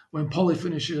 So when Polly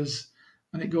finishes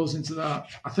and it goes into that,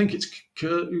 I think it's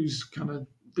Kurt who's kind of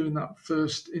doing that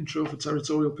first intro for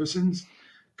Territorial Pissings.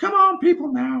 Come on,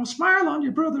 people now, smile on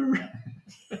your brother.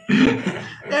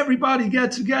 Everybody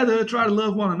get together, try to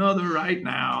love one another right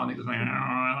now. And it goes,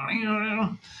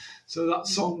 so that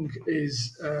song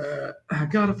is I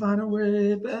gotta find a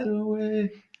way, better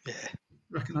way. Yeah.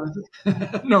 Recognize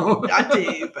it? No. I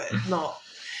do, but not.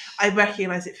 I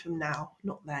recognise it from now,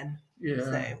 not then.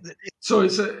 Yeah. So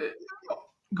it's a.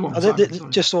 Go on.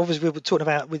 Simon, just obviously we were talking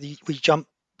about we jump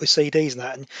with CDs and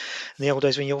that, and in the old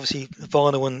days when you obviously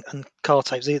vinyl and car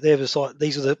tapes, they was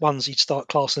these are the ones you'd start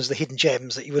classing as the hidden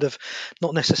gems that you would have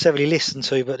not necessarily listened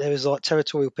to, but there was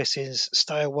Territorial Pissings,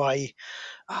 Stay Away.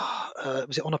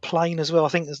 Was it On a Plane as well? I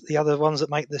think the other ones that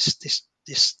make this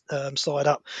side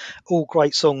up, all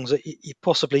great songs that you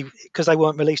possibly, because they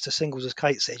weren't released as singles, as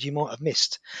Kate said, you might have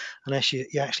missed unless you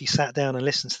actually sat down and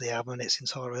listened to the album in its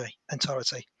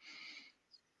entirety.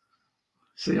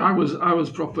 See, I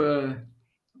was proper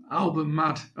album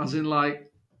mad, as in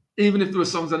even if there were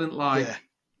songs I didn't like,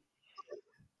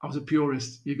 I was a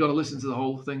purist. You got to listen to the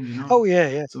whole thing, Oh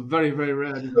yeah. So very, very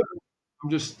rare. I'm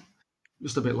just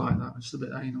a bit like that, just a bit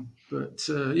anal. But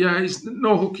it's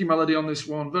no hooky melody on this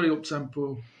one. Very up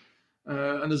tempo,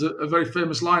 and there's a very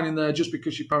famous line in there: "Just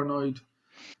because you're paranoid,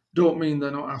 don't mean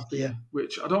they're not after you."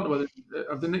 Which I don't know whether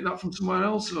have they nicked that from somewhere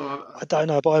else. Or I don't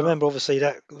know, but I remember obviously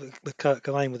that with Kurt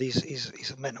Cobain with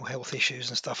his mental health issues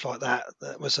and stuff like that.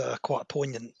 That was quite a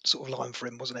poignant sort of line for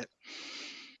him, wasn't it?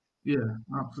 Yeah,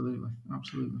 absolutely.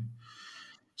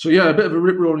 So a bit of a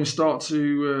rip-roaring start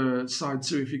to side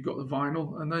 2 if you've got the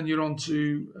vinyl, and then you're on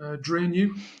to Drain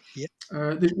You,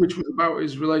 which was about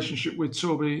his relationship with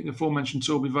the aforementioned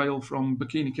Toby Vale from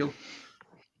Bikini Kill.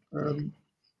 And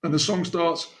the song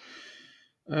starts,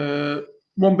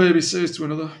 one baby says to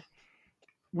another,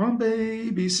 one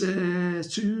baby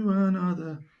says to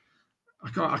another,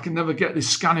 I can never get this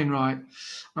scanning right.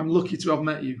 I'm lucky to have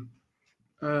met you.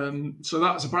 So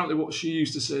that's apparently what she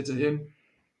used to say to him.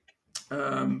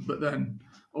 But then,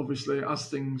 obviously, as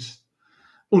things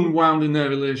unwound in their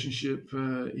relationship,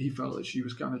 he felt that she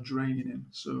was kind of draining him.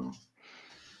 So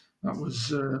that was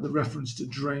the reference to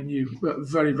Drain You. But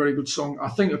very, very good song. I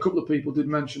think a couple of people did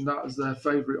mention that as their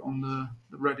favourite on the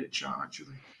Reddit chat,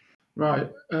 actually. Right.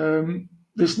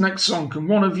 This next song, can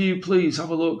one of you please have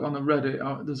a look on the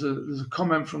Reddit? There's a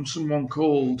comment from someone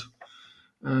called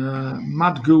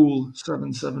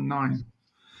Madghoul779.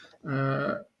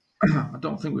 I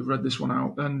don't think we've read this one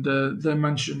out, and they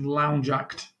mentioned Lounge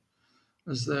Act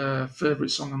as their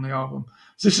favourite song on the album.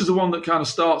 So this is the one that kind of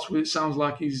starts with, it sounds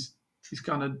like he's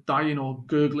kind of dying or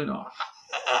gurgling or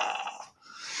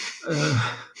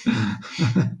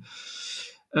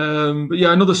but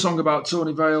yeah, another song about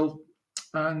Tony Vale,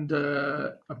 and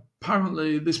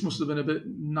apparently this must have been a bit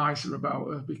nicer about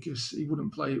her because he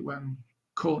wouldn't play it when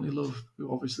Courtney Love,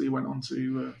 who obviously went on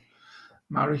to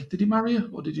marry. Did he marry her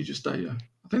or did he just date her?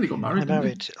 I think they got married. They're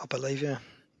married, I believe, yeah.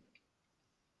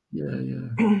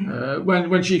 Yeah.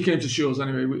 When she came to shows,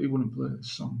 anyway, he wouldn't play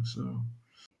this song. So,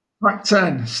 track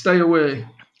 10, Stay Away.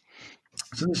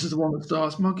 So this is the one that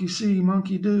starts Monkey See,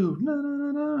 Monkey Do. No, no,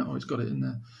 no, no. Oh, it's got it in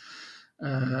there.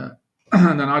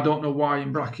 And then I don't know why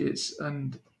in brackets.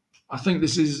 And I think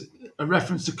this is a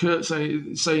reference to Kurt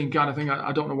saying kind of thing.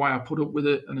 I don't know why I put up with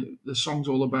it. And the song's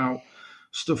all about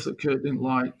stuff that Kurt didn't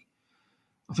like.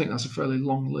 I think that's a fairly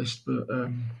long list, but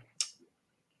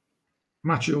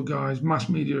macho guys, mass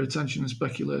media attention and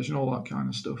speculation, all that kind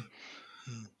of stuff.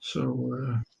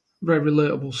 So very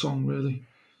relatable song, really.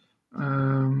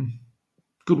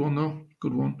 Good one, though.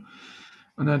 Good one.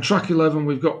 And then track 11,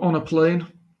 we've got On a Plane.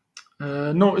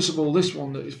 Noticeable, this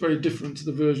one, that is very different to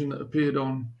the version that appeared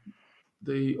on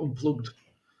the Unplugged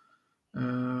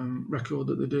record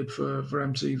that they did for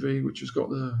MTV, which has got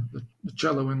the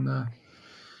cello in there.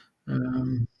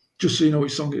 Just so you know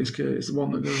which song it is, Kate, it's the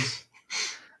one that goes,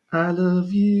 I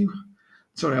love you.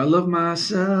 Sorry, I love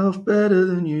myself better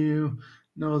than you.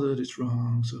 Know that it's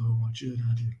wrong, so what should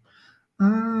I do?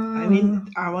 I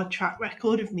mean, our track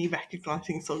record of me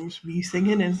recognising songs from you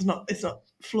singing is it's not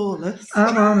flawless.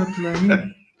 I'm on a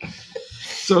plane.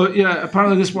 So yeah,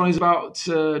 apparently this one is about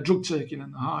drug taking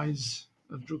and the highs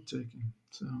of drug taking.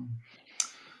 So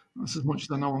that's as much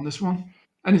as I know on this one.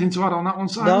 Anything to add on that one,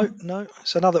 Simon? No.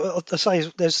 So another, I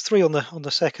say, there's three on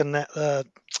the second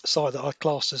side that I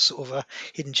classed as sort of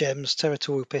hidden gems: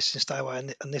 Territorial Pissing, Stay Away,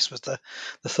 and this was the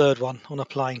third one, On a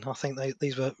Plane. I think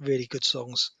these were really good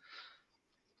songs.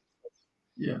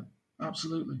 Yeah,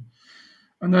 absolutely.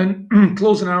 And then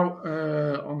closing out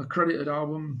on the credited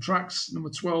album, tracks number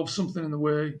 12, Something in the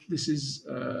Way. This is,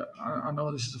 I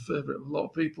know this is a favourite of a lot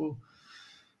of people.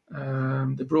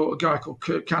 They brought a guy called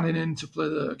Kurt Canning in to play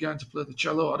the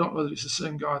cello. I don't know whether it's the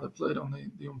same guy that played on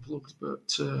the Unplugged,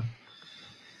 but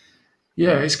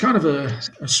yeah, it's kind of a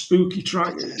spooky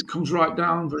track. It comes right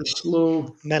down, very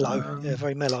slow. Mellow,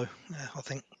 very mellow, I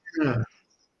think. Yeah.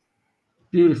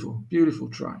 Beautiful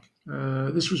track.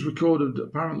 This was recorded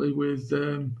apparently with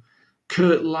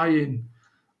Kurt lying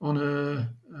on I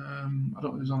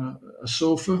don't know, it was on a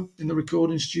sofa in the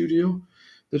recording studio.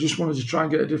 They just wanted to try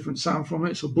and get a different sound from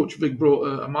it. So Butch Vig brought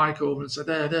a mic over and said,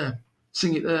 there,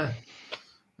 sing it there.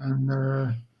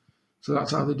 And so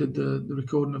that's how they did the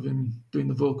recording of him doing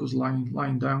the vocals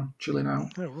lying down, chilling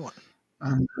out. Oh, right.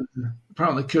 And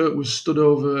apparently Kurt was stood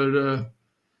over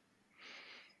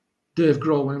Dave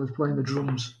Grohl when he was playing the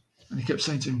drums. And he kept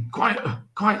saying to him, quieter,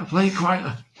 play it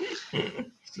quieter.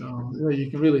 So yeah, you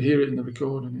can really hear it in the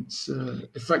recording. It's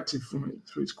effective through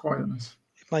its quietness.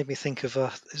 It made me think of,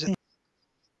 is it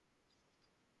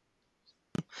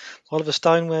Oliver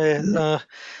Stone, where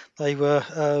they were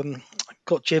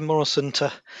got Jim Morrison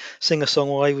to sing a song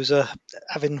while he was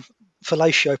having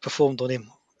fellatio performed on him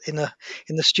in the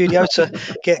studio to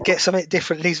get something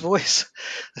different in his voice.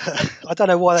 I don't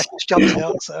know why that just jumped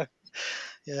out. So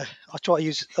yeah, I try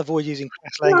to avoid using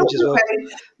crass language as well.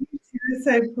 You're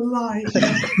so polite.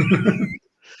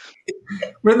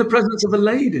 We're in the presence of a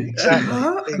lady.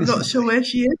 Exactly. I'm not sure where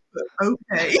she is, but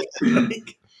okay.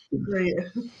 Great.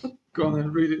 Go on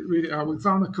then, read it out. We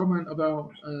found a comment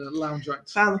about Lounge Act.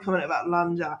 Found the comment about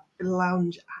Lounge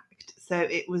Act. So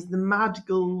it was the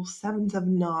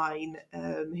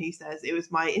Madghoul779. He says, it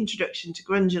was my introduction to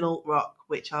grunge and alt rock,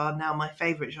 which are now my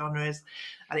favourite genres,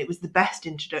 and it was the best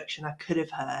introduction I could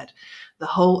have heard. The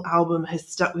whole album has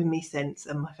stuck with me since,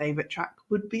 and my favourite track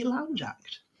would be Lounge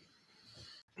Act.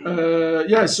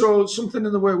 Yeah, so Something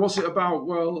in the Way, what's it about?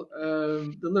 Well,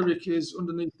 the lyric is,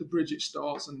 underneath the bridge it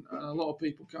starts, and a lot of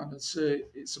people kind of say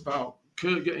it's about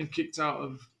Kurt getting kicked out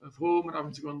of home and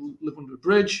having to go and live under a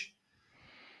bridge.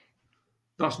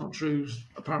 That's not true,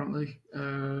 apparently.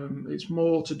 It's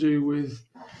more to do with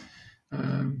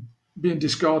being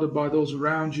discarded by those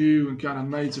around you and kind of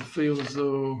made to feel as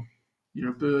though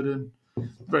you're a burden.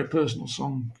 Very personal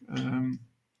song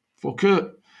for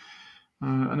Kurt.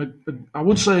 I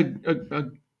would say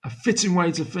a fitting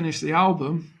way to finish the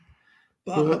album,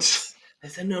 but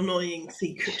There's an annoying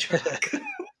secret track.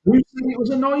 Who said it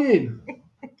was annoying?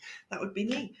 That would be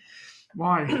me.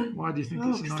 Why? Why do you think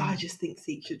it's Because annoying? I just think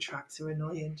secret tracks are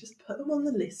annoying. Just put them on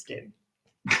the listing.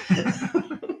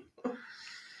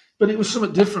 But it was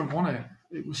something different, wasn't it?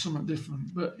 It was something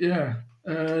different. But yeah,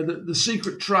 the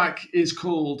secret track is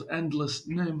called Endless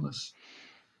Nameless.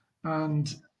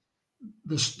 And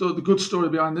the good story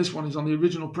behind this one is on the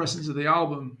original pressings of the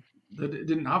album that it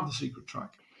didn't have the secret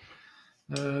track.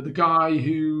 The guy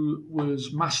who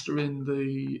was mastering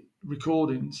the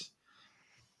recordings,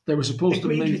 they were supposed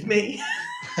Agreed to meet with me.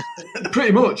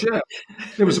 pretty much, yeah.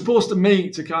 They were supposed to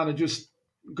meet to kind of just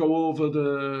go over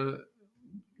the,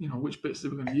 which bits they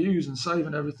were going to use and save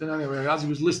and everything. Anyway, as he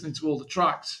was listening to all the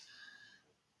tracks,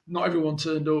 not everyone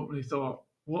turned up, and he thought,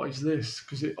 "What is this?"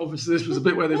 Because obviously this was a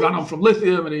bit where they ran on from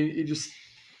lithium, and he just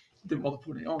didn't bother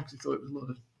putting it on because he thought it was a lot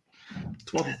of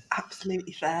twaddle.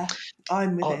 Absolutely fair.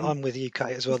 I'm with him. I'm with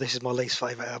UK as well. This is my least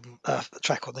favourite album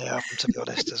track on the album, to be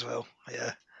honest, as well.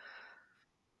 Yeah.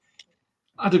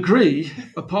 I'd agree,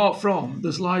 apart from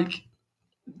there's like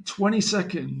 20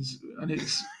 seconds and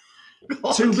it's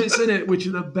two bits in it which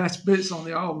are the best bits on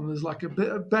the album. There's like a bit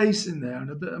of bass in there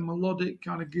and a bit of melodic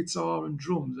kind of guitar and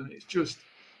drums, and it's just,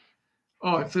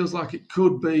 it feels like it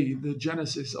could be the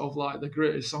genesis of like the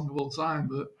greatest song of all time,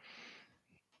 but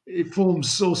it forms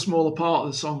so small a part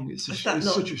of the song. It's Has that it's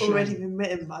not such a shame. already been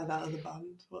written by that other band?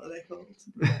 What are they called?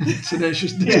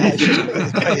 Tenacious D. Yeah, it's just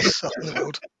the greatest song in the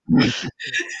world.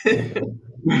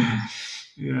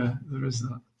 Yeah, there is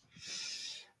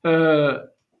that.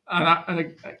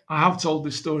 And I have told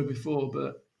this story before,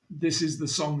 but this is the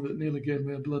song that nearly gave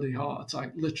me a bloody heart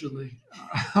attack. Literally,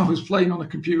 I was playing on a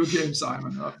computer game,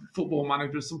 Simon, a Football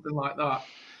Manager or something like that,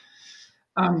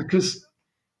 and because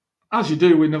as you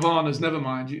do with Nirvana's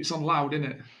Nevermind, it's on loud, isn't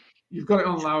it? You've got it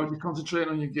on loud. You're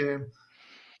concentrating on your game.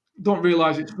 Don't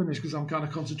realise it's finished because I'm kind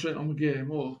of concentrating on the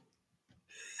game. Or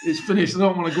it's finished. I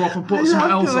don't want to go off and put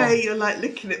something else the way on. you're like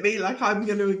looking at me like I'm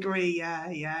going to agree.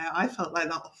 Yeah. I felt like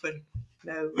that often.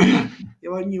 No,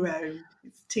 you're on your own.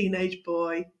 It's a teenage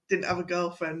boy. Didn't have a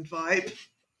girlfriend vibe.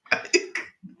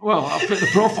 Well, I fit the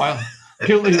profile.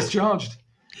 Guilty as charged.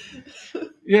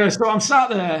 Yeah, so I'm sat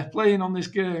there playing on this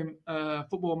game,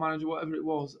 Football Manager, whatever it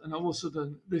was, and all of a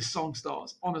sudden this song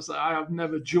starts. Honestly, I have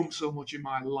never jumped so much in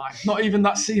my life. Not even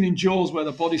that scene in Jaws where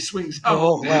the body swings out.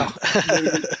 Oh, wow.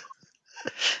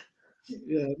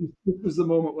 Yeah, this was the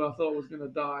moment where I thought I was going to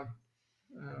die.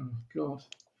 Oh, God.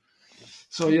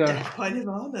 So, yeah. Death by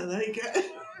Nirvana, there you go.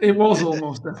 It was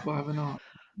almost Death by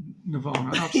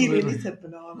Nirvana, absolutely. You nearly said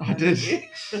banana. I did.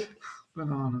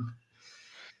 Banana.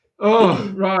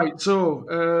 Oh, right. So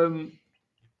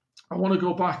I want to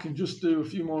go back and just do a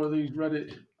few more of these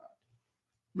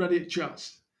Reddit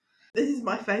chats. This is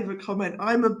my favourite comment.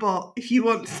 I'm a bot. If you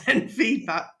want to send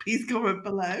feedback, please comment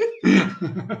below.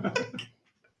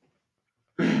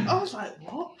 I was like,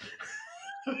 what?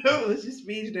 I was just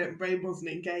reading it and brain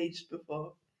wasn't engaged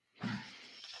before.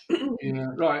 Yeah,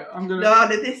 right. I'm gonna. No,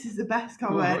 this is the best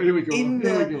comment. Oh, here we go.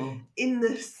 In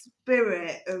the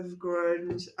spirit of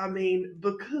grunge, I mean,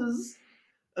 because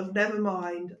of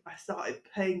Nevermind, I started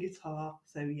playing guitar.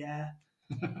 So yeah,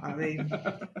 I mean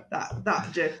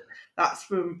that's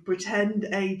from Pretend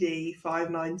AD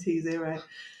 5920,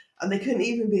 and they couldn't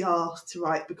even be asked to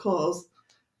write because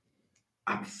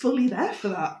I'm fully there for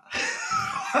that.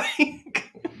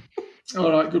 All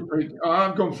right, good pick.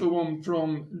 I've gone for one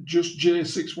from Just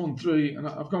J613, and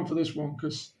I've gone for this one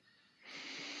because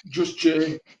Just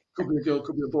J, could be a girl,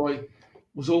 could be a boy,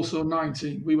 was also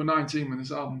 19. We were 19 when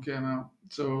this album came out.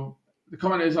 So the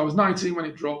comment is, I was 19 when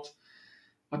it dropped.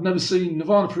 I'd never seen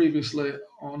Nirvana previously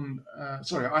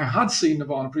I had seen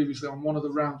Nirvana previously on one of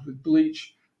the rounds with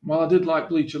Bleach. While I did like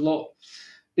Bleach a lot,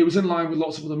 it was in line with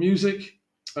lots of other music.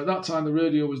 At that time, the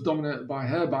radio was dominated by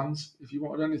hair bands, if you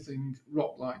wanted anything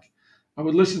rock-like. I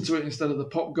would listen to it instead of the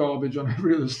pop garbage on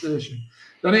every other station.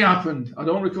 Then it happened. I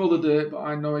don't recall the date, but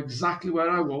I know exactly where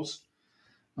I was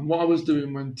and what I was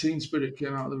doing when Teen Spirit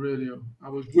came out of the radio. I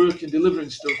was working, delivering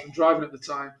stuff and driving at the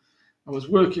time. I was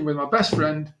working with my best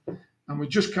friend, and we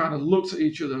just kind of looked at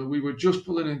each other. We were just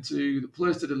pulling into the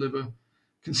place to deliver.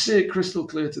 Can see it crystal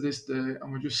clear to this day,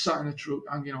 and we just sat in a truck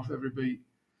hanging off every beat.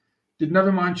 Did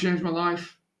Nevermind change my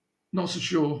life? Not so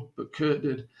sure, but Kurt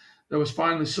did. There was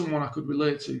finally someone I could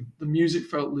relate to. The music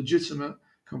felt legitimate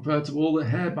compared to all the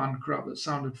hairband crap that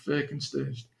sounded fake and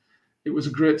staged. It was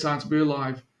a great time to be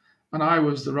alive, and I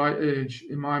was the right age,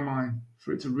 in my mind,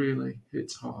 for it to really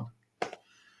hit hard.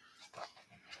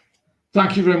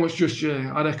 Thank you very much, Just Jay.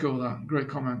 I'd echo that. Great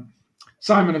comment.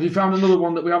 Simon, have you found another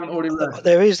one that we haven't already read?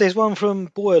 There's one from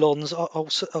Boylons.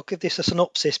 I'll give this a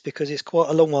synopsis because it's quite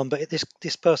a long one, but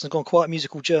this person's gone quite a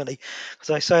musical journey. Because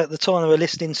they say at the time they were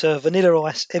listening to Vanilla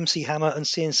Ice, MC Hammer, and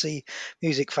CNC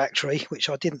Music Factory, which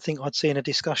I didn't think I'd see in a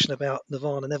discussion about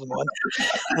Nirvana, Nevermind.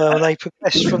 And they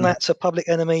progressed from that to Public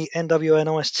Enemy, NWA, and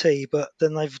Ice-T, but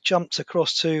then they've jumped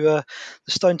across to the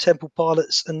Stone Temple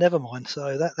Pilots and Nevermind.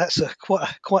 So that's quite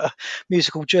a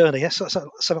musical journey. That's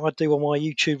something I do on my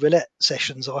YouTube roulette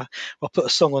sessions. I put a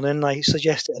song on and they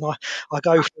suggest it, and I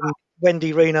go from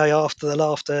Wendy Renee After the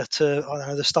Laughter to, I don't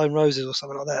know, the Stone Roses or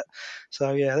something like that.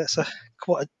 So yeah, that's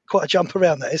quite a jump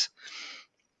around, that is.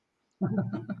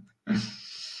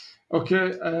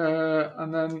 Okay,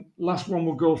 and then last one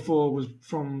we'll go for was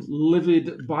from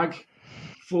Livid Bag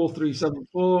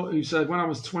 4374, who said, when I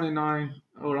was 29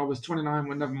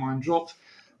 when Nevermind dropped.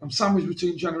 I'm sandwiched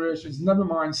between generations.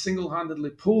 Nevermind single-handedly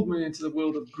pulled me into the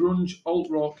world of grunge, alt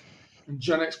rock, and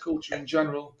Gen X culture in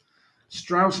general.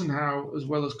 Strauss and Howe, as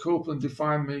well as Copeland,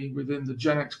 define me within the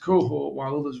Gen X cohort,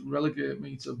 while others relegate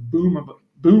me to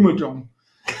boomerdom.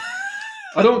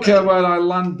 I don't care where I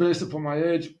land based upon my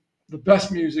age. The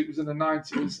best music was in the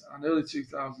 90s and early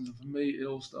 2000s, and for me, it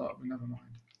all started with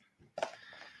Nevermind.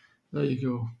 There you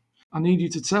go. I need you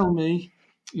to tell me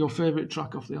your favourite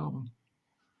track off the album.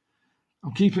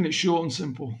 I'm keeping it short and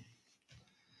simple.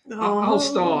 I'll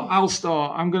start.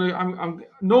 I'm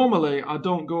normally I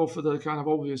don't go for the kind of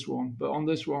obvious one, but on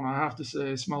this one I have to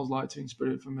say Smells Like Teen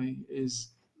Spirit for me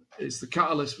it's the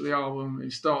catalyst for the album.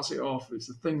 It starts it off. It's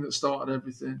the thing that started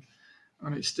everything,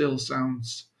 and it still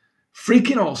sounds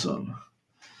freaking awesome.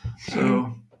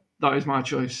 So that is my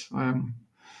choice. I am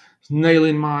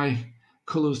nailing my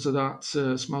colours to that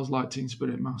Smells Like Teen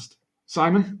Spirit mast.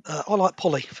 Simon? I like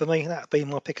Polly. For me, that would be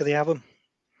my pick of the album.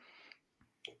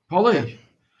 Polly? Yeah.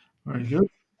 Very good.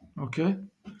 Okay.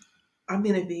 I'm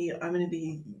gonna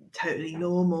be totally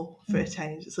normal for a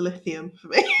change. It's a Lithium for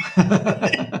me.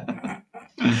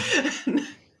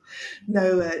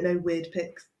 No weird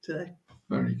picks today.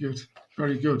 Very good.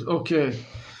 Very good. Okay.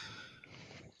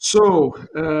 So,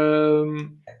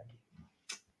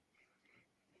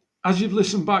 as you've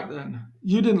listened back then,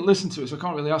 you didn't listen to it, so I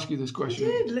can't really ask you this question.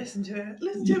 I did listen to it.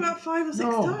 Listened to it about 5 or 6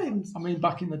 times. I mean,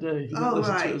 back in the day, you didn't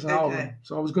listen to it as an album.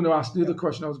 So I was going to ask, the other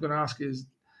question I was going to ask is,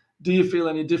 do you feel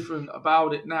any different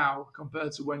about it now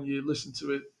compared to when you listened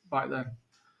to it back then?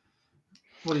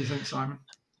 What do you think, Simon?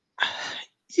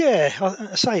 Yeah,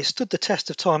 I say it stood the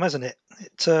test of time, hasn't it?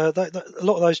 A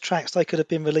lot of those tracks, they could have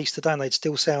been released today and they'd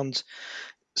still sound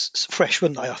fresh,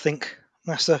 wouldn't they? I think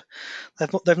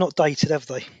they've not dated, have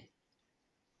they?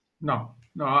 No,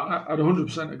 I'd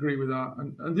 100% agree with that.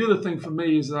 And the other thing for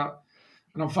me is that,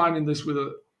 and I'm finding this with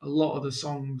a lot of the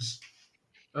songs,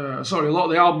 a lot of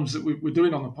the albums that we're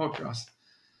doing on the podcast,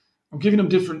 I'm giving them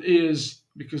different ears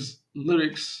because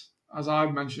lyrics, as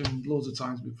I've mentioned loads of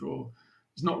times before,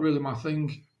 is not really my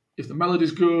thing. If the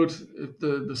melody's good, if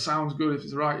the sound's good, if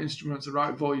it's the right instruments, the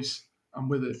right voice, I'm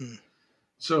with it.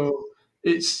 So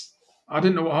I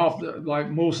didn't know what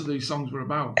most of these songs were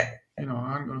about. I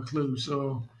hadn't got a clue.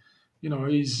 So,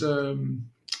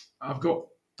 I've got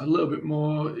a little bit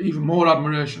more, even more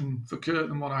admiration for Kurt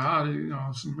than what I had.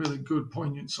 Some really good,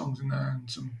 poignant songs in there and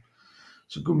some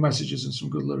good messages and some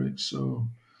good lyrics. So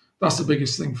that's the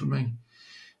biggest thing for me.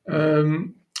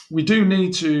 We do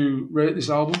need to rate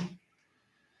this album.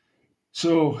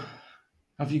 So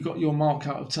have you got your mark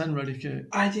out of 10 ready, Kate?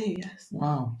 I do, yes.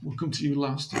 Wow, we'll come to you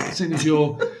last. Seeing as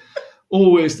you're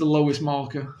always the lowest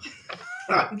marker.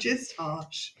 I'm just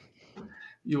harsh.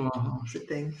 You are harsh.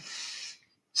 Thing.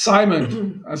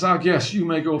 Simon, as our guest, you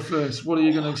may go first. What are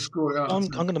you going to score it out? I'm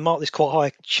going to mark this quite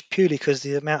high purely because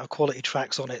the amount of quality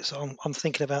tracks on it. So I'm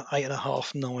thinking about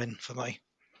 8.5, 9 for me.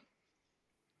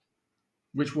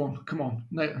 Which one? Come on,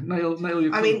 nail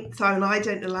your. I mean, Simon, I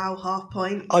don't allow half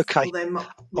points. Okay.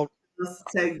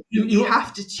 So you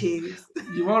have to choose.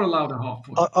 You are allowed a half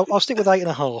point. I'll stick with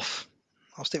 8.5.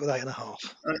 I'll stick with 8.5.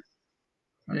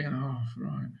 8.5,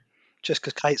 right. Just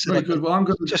because Kate said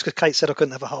Just because Kate said I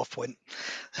couldn't have a half point.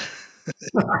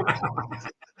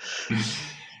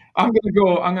 I'm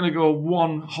gonna go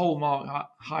one whole mark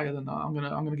higher than that. I'm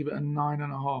gonna give it a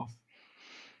 9.5.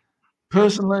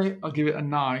 Personally, I'll give it a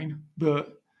 9,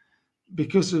 but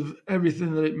because of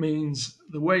everything that it means,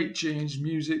 the way it changed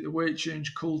music, the way it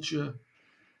changed culture,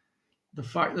 the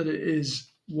fact that it is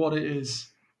what it is,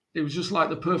 it was just like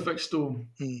the perfect storm.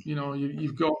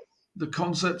 You've got the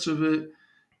concept of it,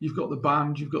 you've got the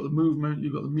band, you've got the movement,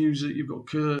 you've got the music, you've got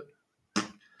Kurt.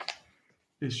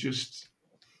 It's just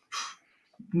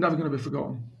never going to be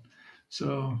forgotten.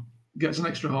 So gets an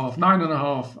extra half.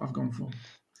 9.5 I've gone for.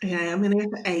 Okay, I'm going to go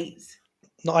for 8.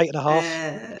 Not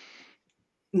 8.5.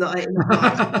 Not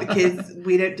 8.5 because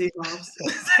we don't do halves.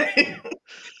 So,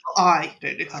 I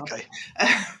don't do halves. Okay.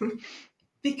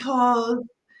 Because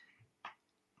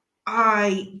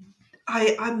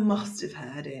I must have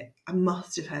heard it. I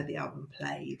must have heard the album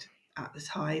played at the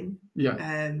time.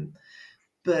 Yeah.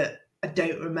 But I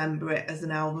don't remember it as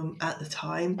an album at the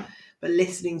time. But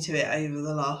listening to it over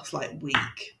the last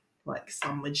week,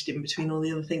 sandwiched in between all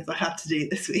the other things I had to do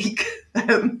this week,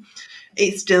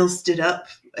 it still stood up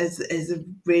as a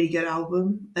really good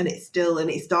album, and it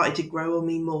started to grow on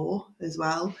me more as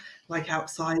well,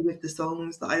 outside with the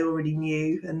songs that I already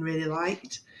knew and really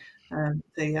liked. So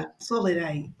yeah, solid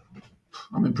 8.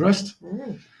 I'm impressed.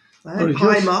 So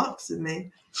high marks with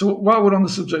me. So while we're on the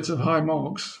subject of high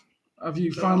marks, have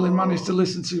you finally managed to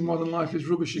listen to Modern Life is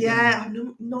Rubbish again? Yeah,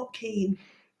 I'm not keen.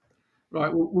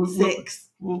 Right, 6.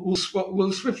 We'll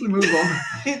swiftly move on.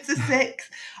 It's a 6.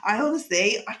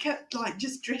 I kept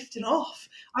just drifting off.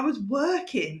 I was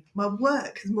working. My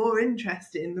work is more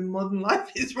interesting than Modern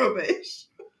Life is Rubbish.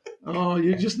 Oh,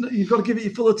 you've got to give it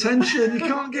your full attention. You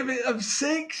can't give it a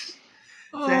 6.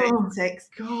 So 6.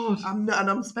 God.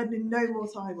 I'm spending no more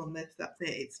time on this. That's it.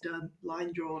 It's done.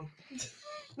 Line drawn.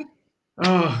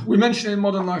 We mentioned in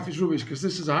Modern Life is Rubbish because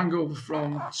this is a hangover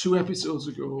from 2 episodes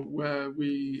ago where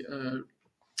we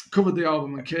covered the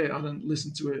album and Kate hadn't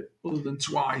listened to it other than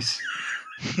twice.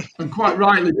 And quite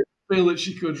rightly didn't feel that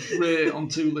she could rate on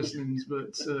 2 listenings,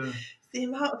 but... the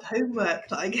amount of homework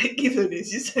that I get given is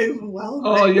just overwhelming.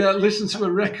 Oh, yeah, listen to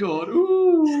a record.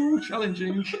 Ooh,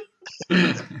 challenging.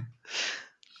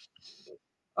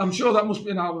 I'm sure that must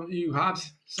be an album that you had,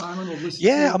 Simon, or listened to.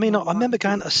 Yeah, I mean, I remember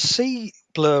going to see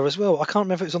Blur as well. I can't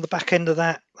remember if it was on the back end of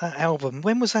that album.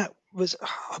 When was that? I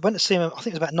went to see them, I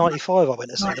think it was about 95 I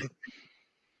went to see them.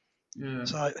 Yeah.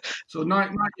 So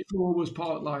 94 was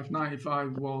Part Life,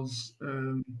 95 was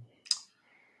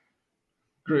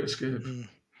Great Escape.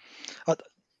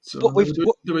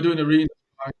 They were doing a remix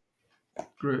by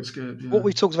Great Escape. Yeah. What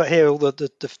we talked about here, all the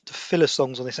filler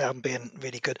songs on this album being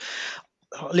really good.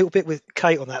 A little bit with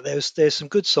Kate on that. There's some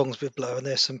good songs with Blur, and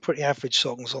there's some pretty average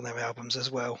songs on their albums as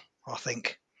well, I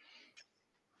think.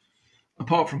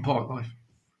 Apart from Park Life.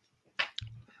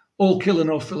 All killer,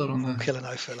 no filler on there. Killer,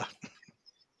 no filler.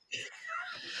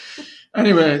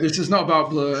 Anyway, this is not about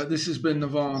Blur. This has been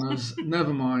Nirvana's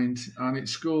Nevermind, and it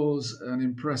scores an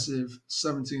impressive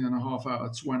 17.5 out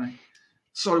of 20.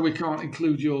 Sorry, we can't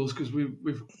include yours because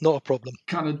we've not a problem.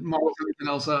 Kind of marked everything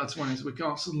else out of 20, so we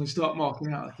can't suddenly start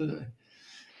marking out of 30.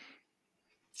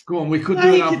 Go on, we could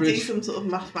do an average. You could do some sort of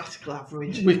mathematical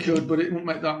average. We could, but it wouldn't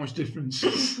make that much difference,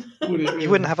 would it? Really? You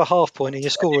wouldn't have a half point in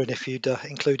your scoring if you'd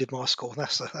included my score.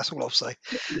 That's all I'll say.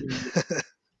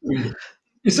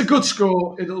 It's a good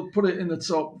score. It'll put it in the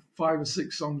top 5 or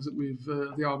 6 songs that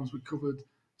the albums we've covered.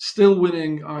 Still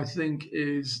winning, I think,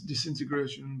 is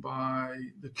Disintegration by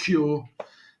The Cure.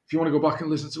 If you want to go back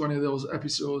and listen to any of those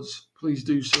episodes, please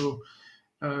do so.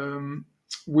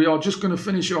 We are just going to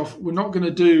finish off. We're not going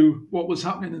to do what was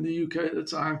happening in the UK at the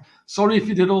time. Sorry if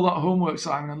you did all that homework,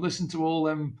 Simon, and listened to all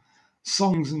them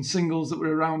songs and singles that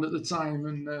were around at the time.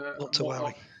 And not to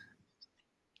worry.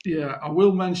 Yeah, I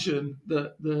will mention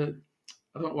that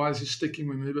I don't know why this is sticking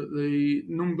with me, but the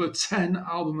number 10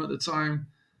 album at the time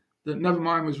that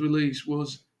Nevermind was released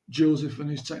was Joseph and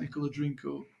His Technicolor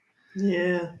Dreamcoat.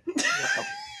 Yeah.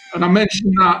 And I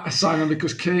mentioned that, Simon,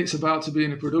 because Kate's about to be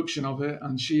in a production of it,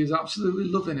 and she is absolutely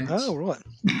loving it. Oh, right.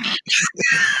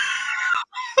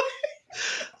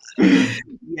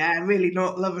 Yeah, really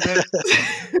not loving it.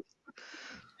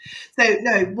 So,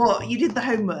 no, what? You did the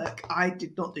homework. I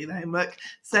did not do the homework.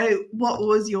 So, what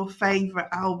was your favourite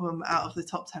album out of the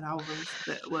top 10 albums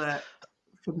that were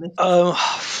from this?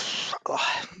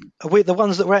 The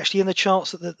ones that were actually in the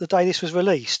charts the day this was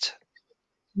released.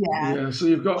 Yeah, so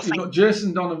you've got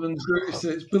Jason Donovan's Greatest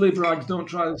Hits, Billy Bragg's Don't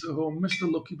Try This at Home,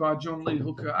 Mr. Lucky by John Lee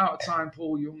Hooker, Out of Time,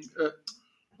 Paul Young,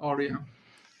 R.E.M.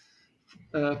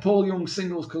 Paul Young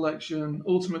Singles Collection,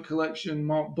 Ultimate Collection,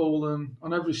 Mark Bolan,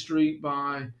 On Every Street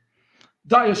by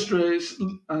Dire Straits,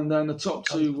 and then the top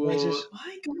 2 were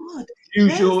my God,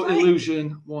 Use Your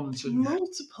Illusion 1 and 2.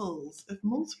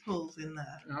 Multiples in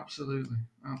there. Absolutely.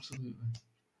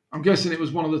 I'm guessing it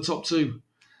was one of the top 2,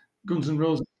 Guns N'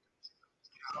 Roses.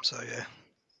 So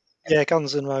yeah,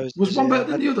 Guns N' Roses. Was one better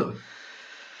than the other?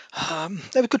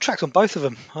 There were good tracks on both of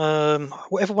them.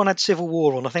 Whatever one had Civil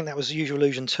War on, I think that was Use Your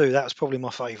Illusion 2. That was probably my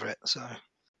favourite. So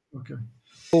okay.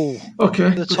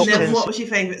 And then what was your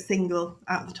favourite single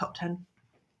out of the top 10?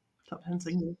 Top 10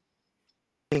 singles.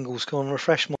 Singles, go on,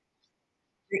 refresh my.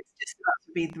 It's just about to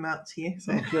read them out to you.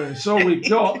 So. Okay, so we've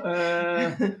got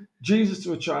Jesus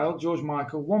to a Child, George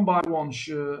Michael, One by One,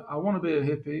 Sure, I Want to Be a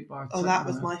Hippie by That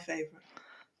was my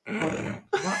favourite.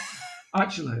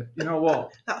 Actually, you know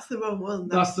what? That's the wrong one.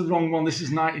 That's the wrong one. This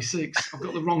is 96. I've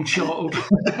got the wrong chart up.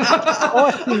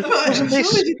 I think,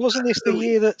 wasn't this the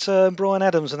year that Bryan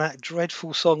Adams and that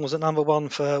dreadful song was at number one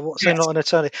for what seemed like an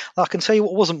eternity? I can tell you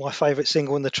what wasn't my favourite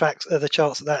single in the charts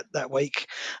that week.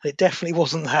 It definitely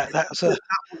wasn't that. That's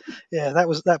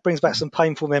that brings back some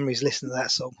painful memories listening to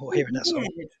that song or hearing that song.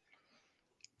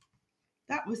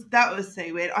 That was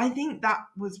so weird. I think that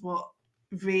was what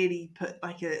really put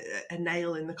like a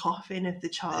nail in the coffin of the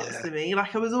charts for me.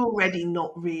 Like I was already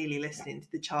not really listening to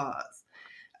the charts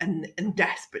and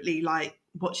desperately like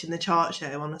watching the chart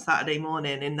show on a Saturday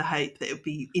morning in the hope that it would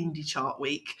be indie chart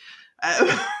week.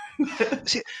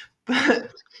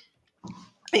 But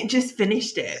it just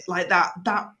finished it like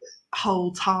that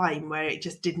whole time where it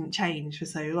just didn't change for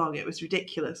so long. It was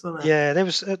ridiculous, wasn't it? Yeah, there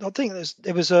was. I think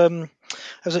it was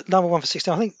at number one for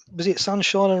 16. I think was it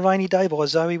Sunshine on a Rainy Day by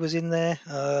Zoe was in there.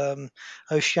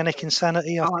 Oceanic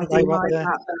Insanity. I think they were up there.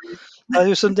 There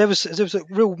was a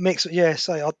real mix. Yeah,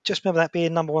 so I just remember that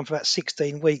being number one for about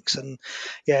 16 weeks, and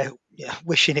yeah,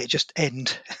 wishing it just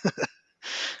end.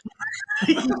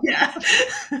 Yeah.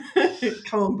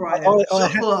 Come on, Brian.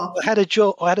 I had a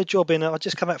job in. I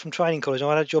just come out from training college. And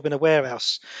I had a job in a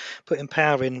warehouse, putting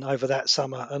power in over that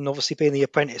summer. And obviously, being the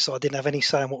apprentice, I didn't have any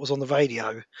say in what was on the radio.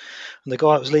 And the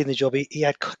guy that was leading the job, he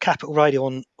had Capital Radio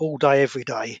on all day, every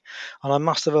day. And I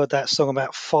must have heard that song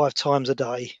about 5 times a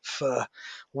day for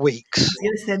weeks. I was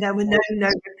going to say there were no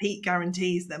repeat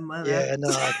guarantees then, were there?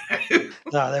 Yeah,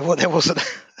 no, there wasn't.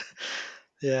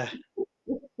 Yeah.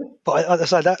 But I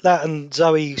say that and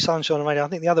Zoe, Sunshine and Radio. I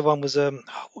think the other one was what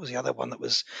was the other one that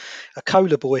was a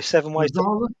Cola Boy, 7 Ways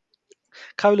to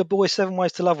Cola Boy, 7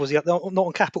 Ways to Love was the other, not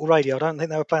on Capital Radio. I don't think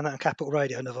they were playing that on Capital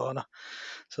Radio, Nirvana.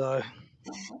 So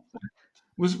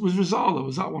was Rosala?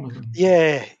 Was that one of them?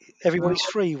 Yeah, Everybody's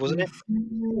Free, wasn't it?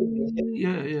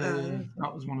 Yeah.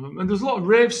 That was one of them. And there's a lot of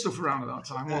rave stuff around at that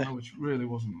time, wasn't there, which really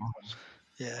wasn't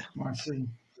my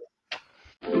scene.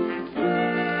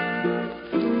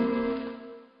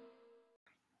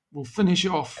 We'll finish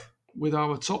off with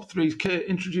our top threes. Kate,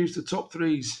 introduce the top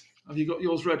threes. Have you got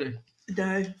yours ready?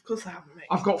 No, of course I haven't, mate.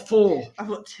 I've got 4. I've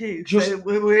got 2. So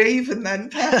we're even then.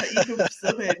 Perfect. You can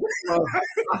sub in. Well,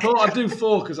 I thought I'd do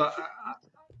 4 because I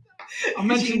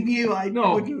mentioned. You knew I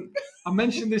wouldn't. I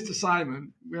mentioned this to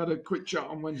Simon. We had a quick chat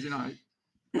on Wednesday night.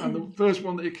 And the first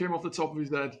one that he came off the top of his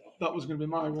head, that was going to be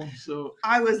my one. So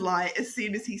I was like, as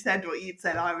soon as he said what you'd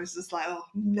said, I was just like, oh,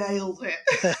 nailed it.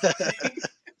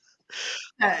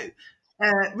 No,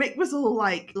 Rick was all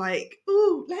like,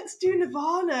 "Ooh, let's do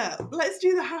Nirvana. Let's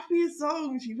do the happiest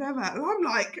songs you've ever." And I'm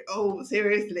like, "Oh,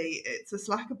 seriously? It's a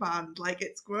slacker band. Like,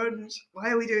 it's grunge. Why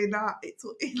are we doing that? It's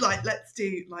like, let's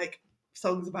do like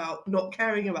songs about not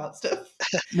caring about stuff."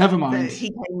 Nevermind. So he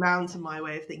came round to my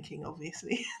way of thinking,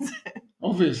 obviously.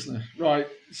 Obviously, right.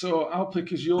 So I'll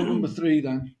pick as your number 3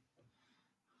 then,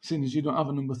 seeing as you don't have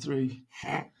a number 3.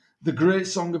 The Great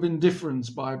Song of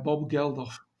Indifference by Bob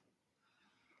Geldof.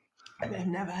 I've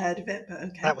never heard of it, but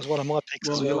okay. That was one of my picks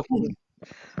as well.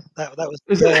 That was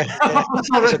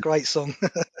that was a great song.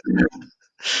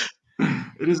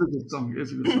 It is a good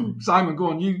song. Simon,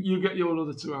 go on. You get your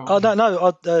other 2 out. Oh no.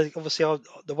 Obviously,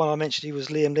 the one I mentioned, he was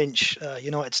Liam Lynch,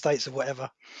 United States of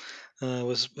whatever.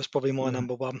 Was probably my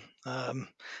number 1.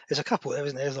 There's a couple there,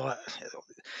 isn't there? There's like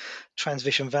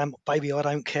Transvision Vamp, Baby I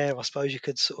Don't Care. I suppose you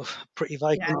could sort of Pretty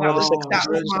Vacant. Yeah, that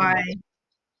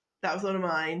was one of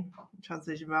mine.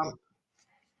 Transvision Vamp.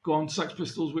 Go on, Sex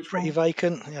Pistols. Which Pretty one?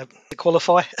 Vacant.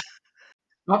 Qualify.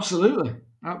 Absolutely.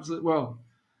 Well,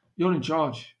 you're in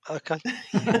charge. Okay.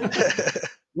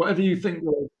 Whatever you think.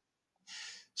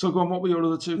 So go on. What were your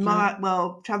other 2?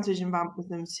 Transvision Vamp was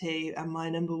number 2, and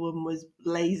my number 1 was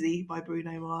Lazy by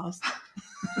Bruno Mars.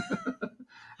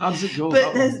 How does it go?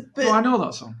 I know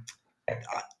that song.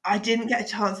 I didn't get a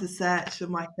chance to search for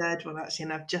my 3rd one actually,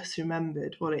 and I've just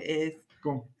remembered what it is.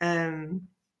 Go on.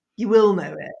 You will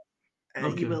know it.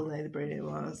 Okay. You will know the Bruno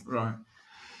Mars. Right.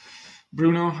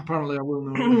 Bruno, apparently I will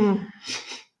know.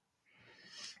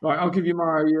 Right, I'll give you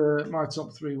my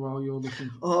top 3 while you're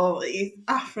looking. Oh, he's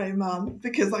Afro Man,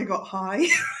 because I got high.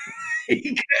 There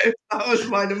you go. That was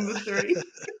my number 3.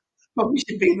 Probably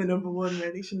should be the number 1,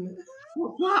 really, shouldn't it?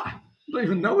 What's that? I don't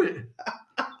even know it.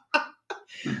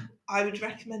 I would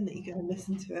recommend that you go and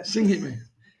listen to it. Sing it me.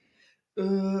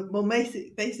 Well,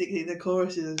 basically the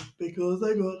chorus is because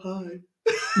I got high.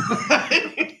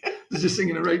 Does he sing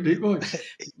in a right deep voice?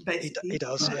 He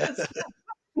does, yeah.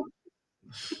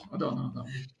 I don't know that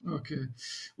one. Okay.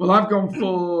 Well, I've gone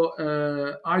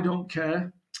for I Don't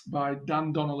Care by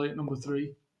Dan Donnelly at number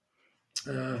 3.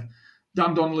 Dan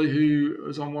Donnelly, who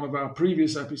was on one of our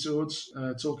previous episodes,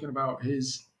 talking about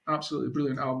his absolutely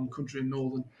brilliant album, Country and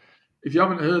Northern. If you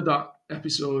haven't heard that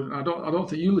episode, and I don't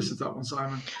think you listened to that one,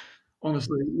 Simon.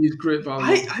 Honestly, he's great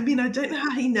value. I mean, I don't know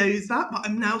how he knows that, but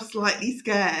I'm now slightly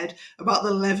scared about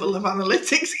the level of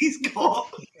analytics he's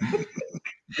got.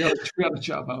 We had a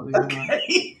chat about it.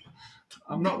 Okay.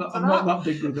 I'm not that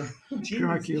big brother.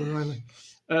 Crikey O'Reilly.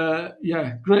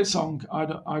 Yeah, great song.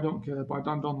 I don't care by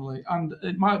Dan Donnelly, and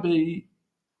it might be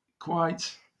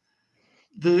quite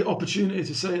the opportunity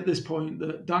to say at this point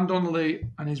that Dan Donnelly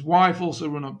and his wife also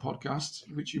run a podcast,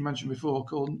 which you mentioned before,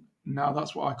 called Now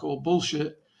That's What I Call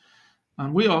Bullshit.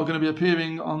 And we are going to be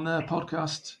appearing on their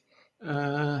podcast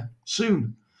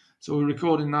soon. So we're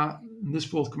recording that in this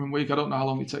forthcoming week. I don't know how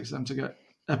long it takes them to get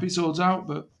episodes out,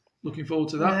 but looking forward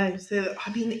to that. No, so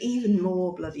I mean, even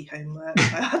more bloody homework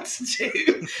I had to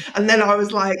do. And then I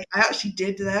was like, I actually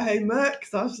did their homework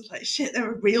because I was like, shit,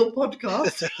 they're a real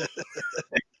podcast.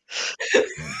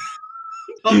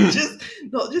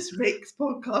 not just Rick's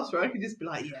podcast where I could just be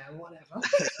like, yeah, whatever.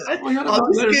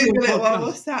 I'll just Google it while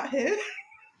we're sat here.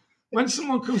 When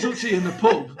someone comes up to you in the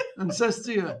pub and says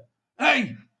to you,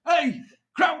 hey,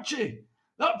 Crouchy,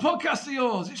 that podcast of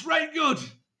yours, it's right good.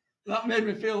 That made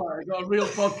me feel like I got a real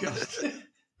podcast.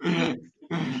 Did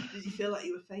you feel like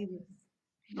you were famous?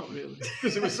 Not really,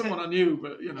 because it was someone I knew,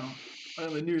 but, I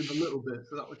only knew him a little bit,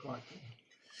 so that was quite cool.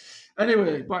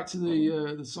 Anyway, back to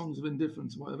the songs of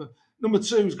indifference or whatever. Number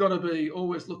 2's got to be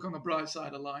Always Look on the Bright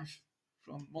Side of Life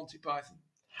from Monty Python.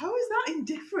 How is that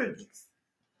indifference?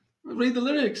 Read the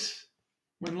lyrics.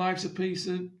 When life's a piece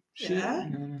of shit. Yeah.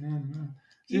 No.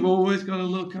 You've always got to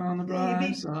look on the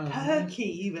bright side. Perky,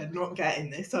 you are not getting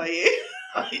this, are you?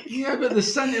 Yeah, but the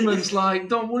sentiment's like,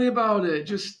 don't worry about it.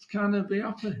 Just kind of be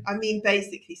happy. I mean,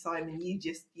 basically, Simon, you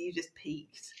just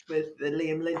peaked with the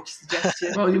Liam Lynch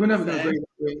suggestion. Well, you were never going to agree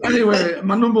with it. Anyway,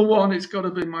 my number 1, it's got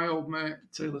to be my old mate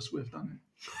Taylor Swift, hasn't it?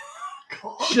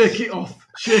 God. Shake it off.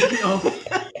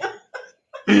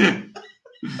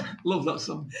 Love that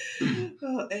song.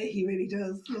 Oh, he really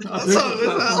does. Love that song as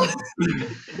well.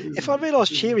 If I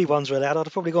realised cheery ones were allowed, I'd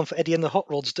have probably gone for Eddie and the Hot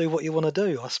Rods. Do what you want to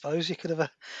do. I suppose you could have. There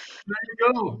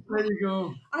you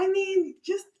go. I mean,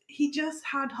 he just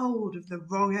had hold of the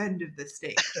wrong end of the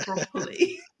stick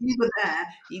properly. You were there.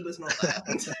 He was not there.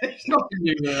 Nothing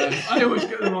new there. I always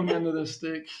get the wrong end of the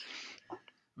stick.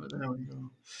 But there we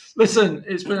go. Listen,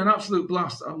 it's been an absolute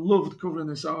blast. I loved covering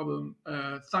this album.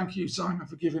 Thank you, Simon,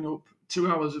 for giving up 2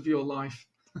 hours of your life.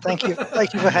 Thank you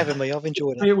for having me. I've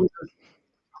enjoyed it.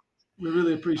 We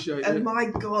really appreciate it. And my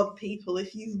God, people,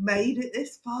 if you've made it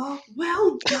this far,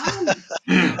 well done.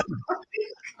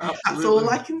 That's all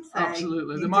I can say.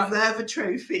 Absolutely. You deserve a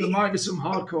trophy. There might be some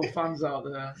hardcore fans out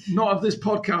there, not of this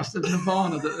podcast, of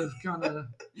Nirvana, that have kind of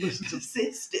listened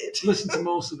to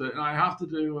most of it. And I have to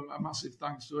do a massive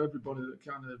thanks to everybody that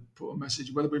kind of put a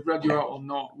message, whether we've read you out or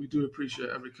not. We do appreciate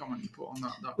every comment you put on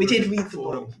that. We did read them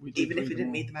all, even if we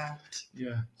didn't read them out.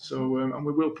 Yeah. So, and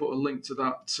we will put a link to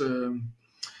that,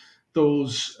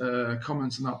 those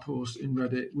comments and that post in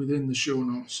Reddit within the show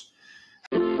notes.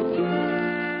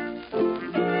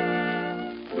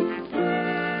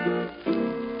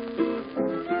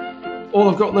 All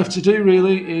I've got left to do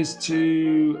really is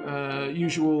to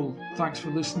usual thanks for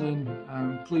listening.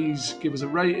 Please give us a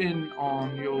rating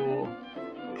on your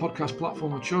podcast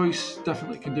platform of choice.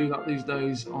 Definitely can do that these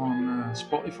days on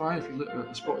Spotify if you look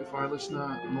at the Spotify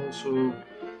listener, and also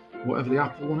whatever the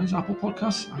Apple one is, Apple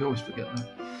Podcasts. I always forget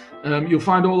that. You'll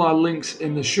find all our links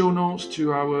in the show notes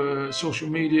to our social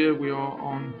media. We are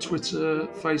on Twitter,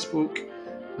 Facebook,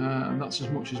 and that's as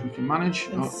much as we can manage.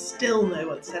 And still no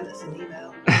one sent us an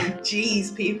email.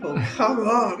 Jeez, people, come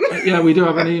on. Yeah, we do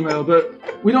have an email,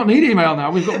 but we don't need email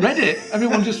now. We've got Reddit.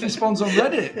 Everyone just responds on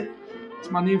Reddit. It's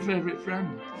my new favourite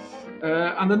friend.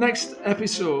 And the next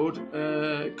episode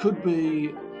could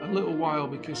be a little while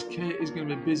because Kate is going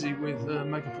to be busy with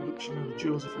mega production of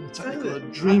Joseph and the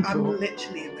Technicolor Dreamcoat. I'm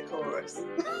literally in the chorus.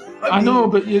 I know,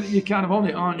 but you're kind of on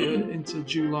it, aren't you, into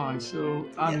July? So,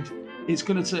 and it's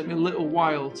going to take me a little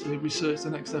while to research the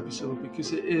next episode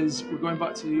because we're going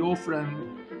back to your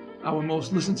friend, our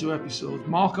most listened to episode,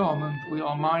 Mark Almond. We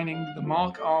are mining the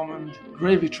Mark Almond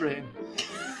gravy train.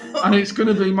 And it's going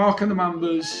to be Mark and the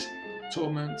Mambas,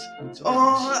 Torment and Torment.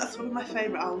 Oh, that's one of my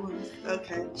favourite albums.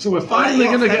 Okay. So we're finally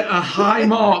going to get a high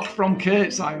mark from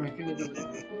Kate, Simon.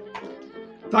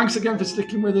 Thanks again for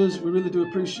sticking with us. We really do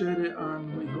appreciate it,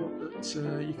 and we hope that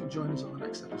you can join us on the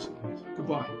next episode.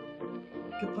 Goodbye.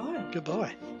 Goodbye.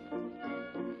 Goodbye.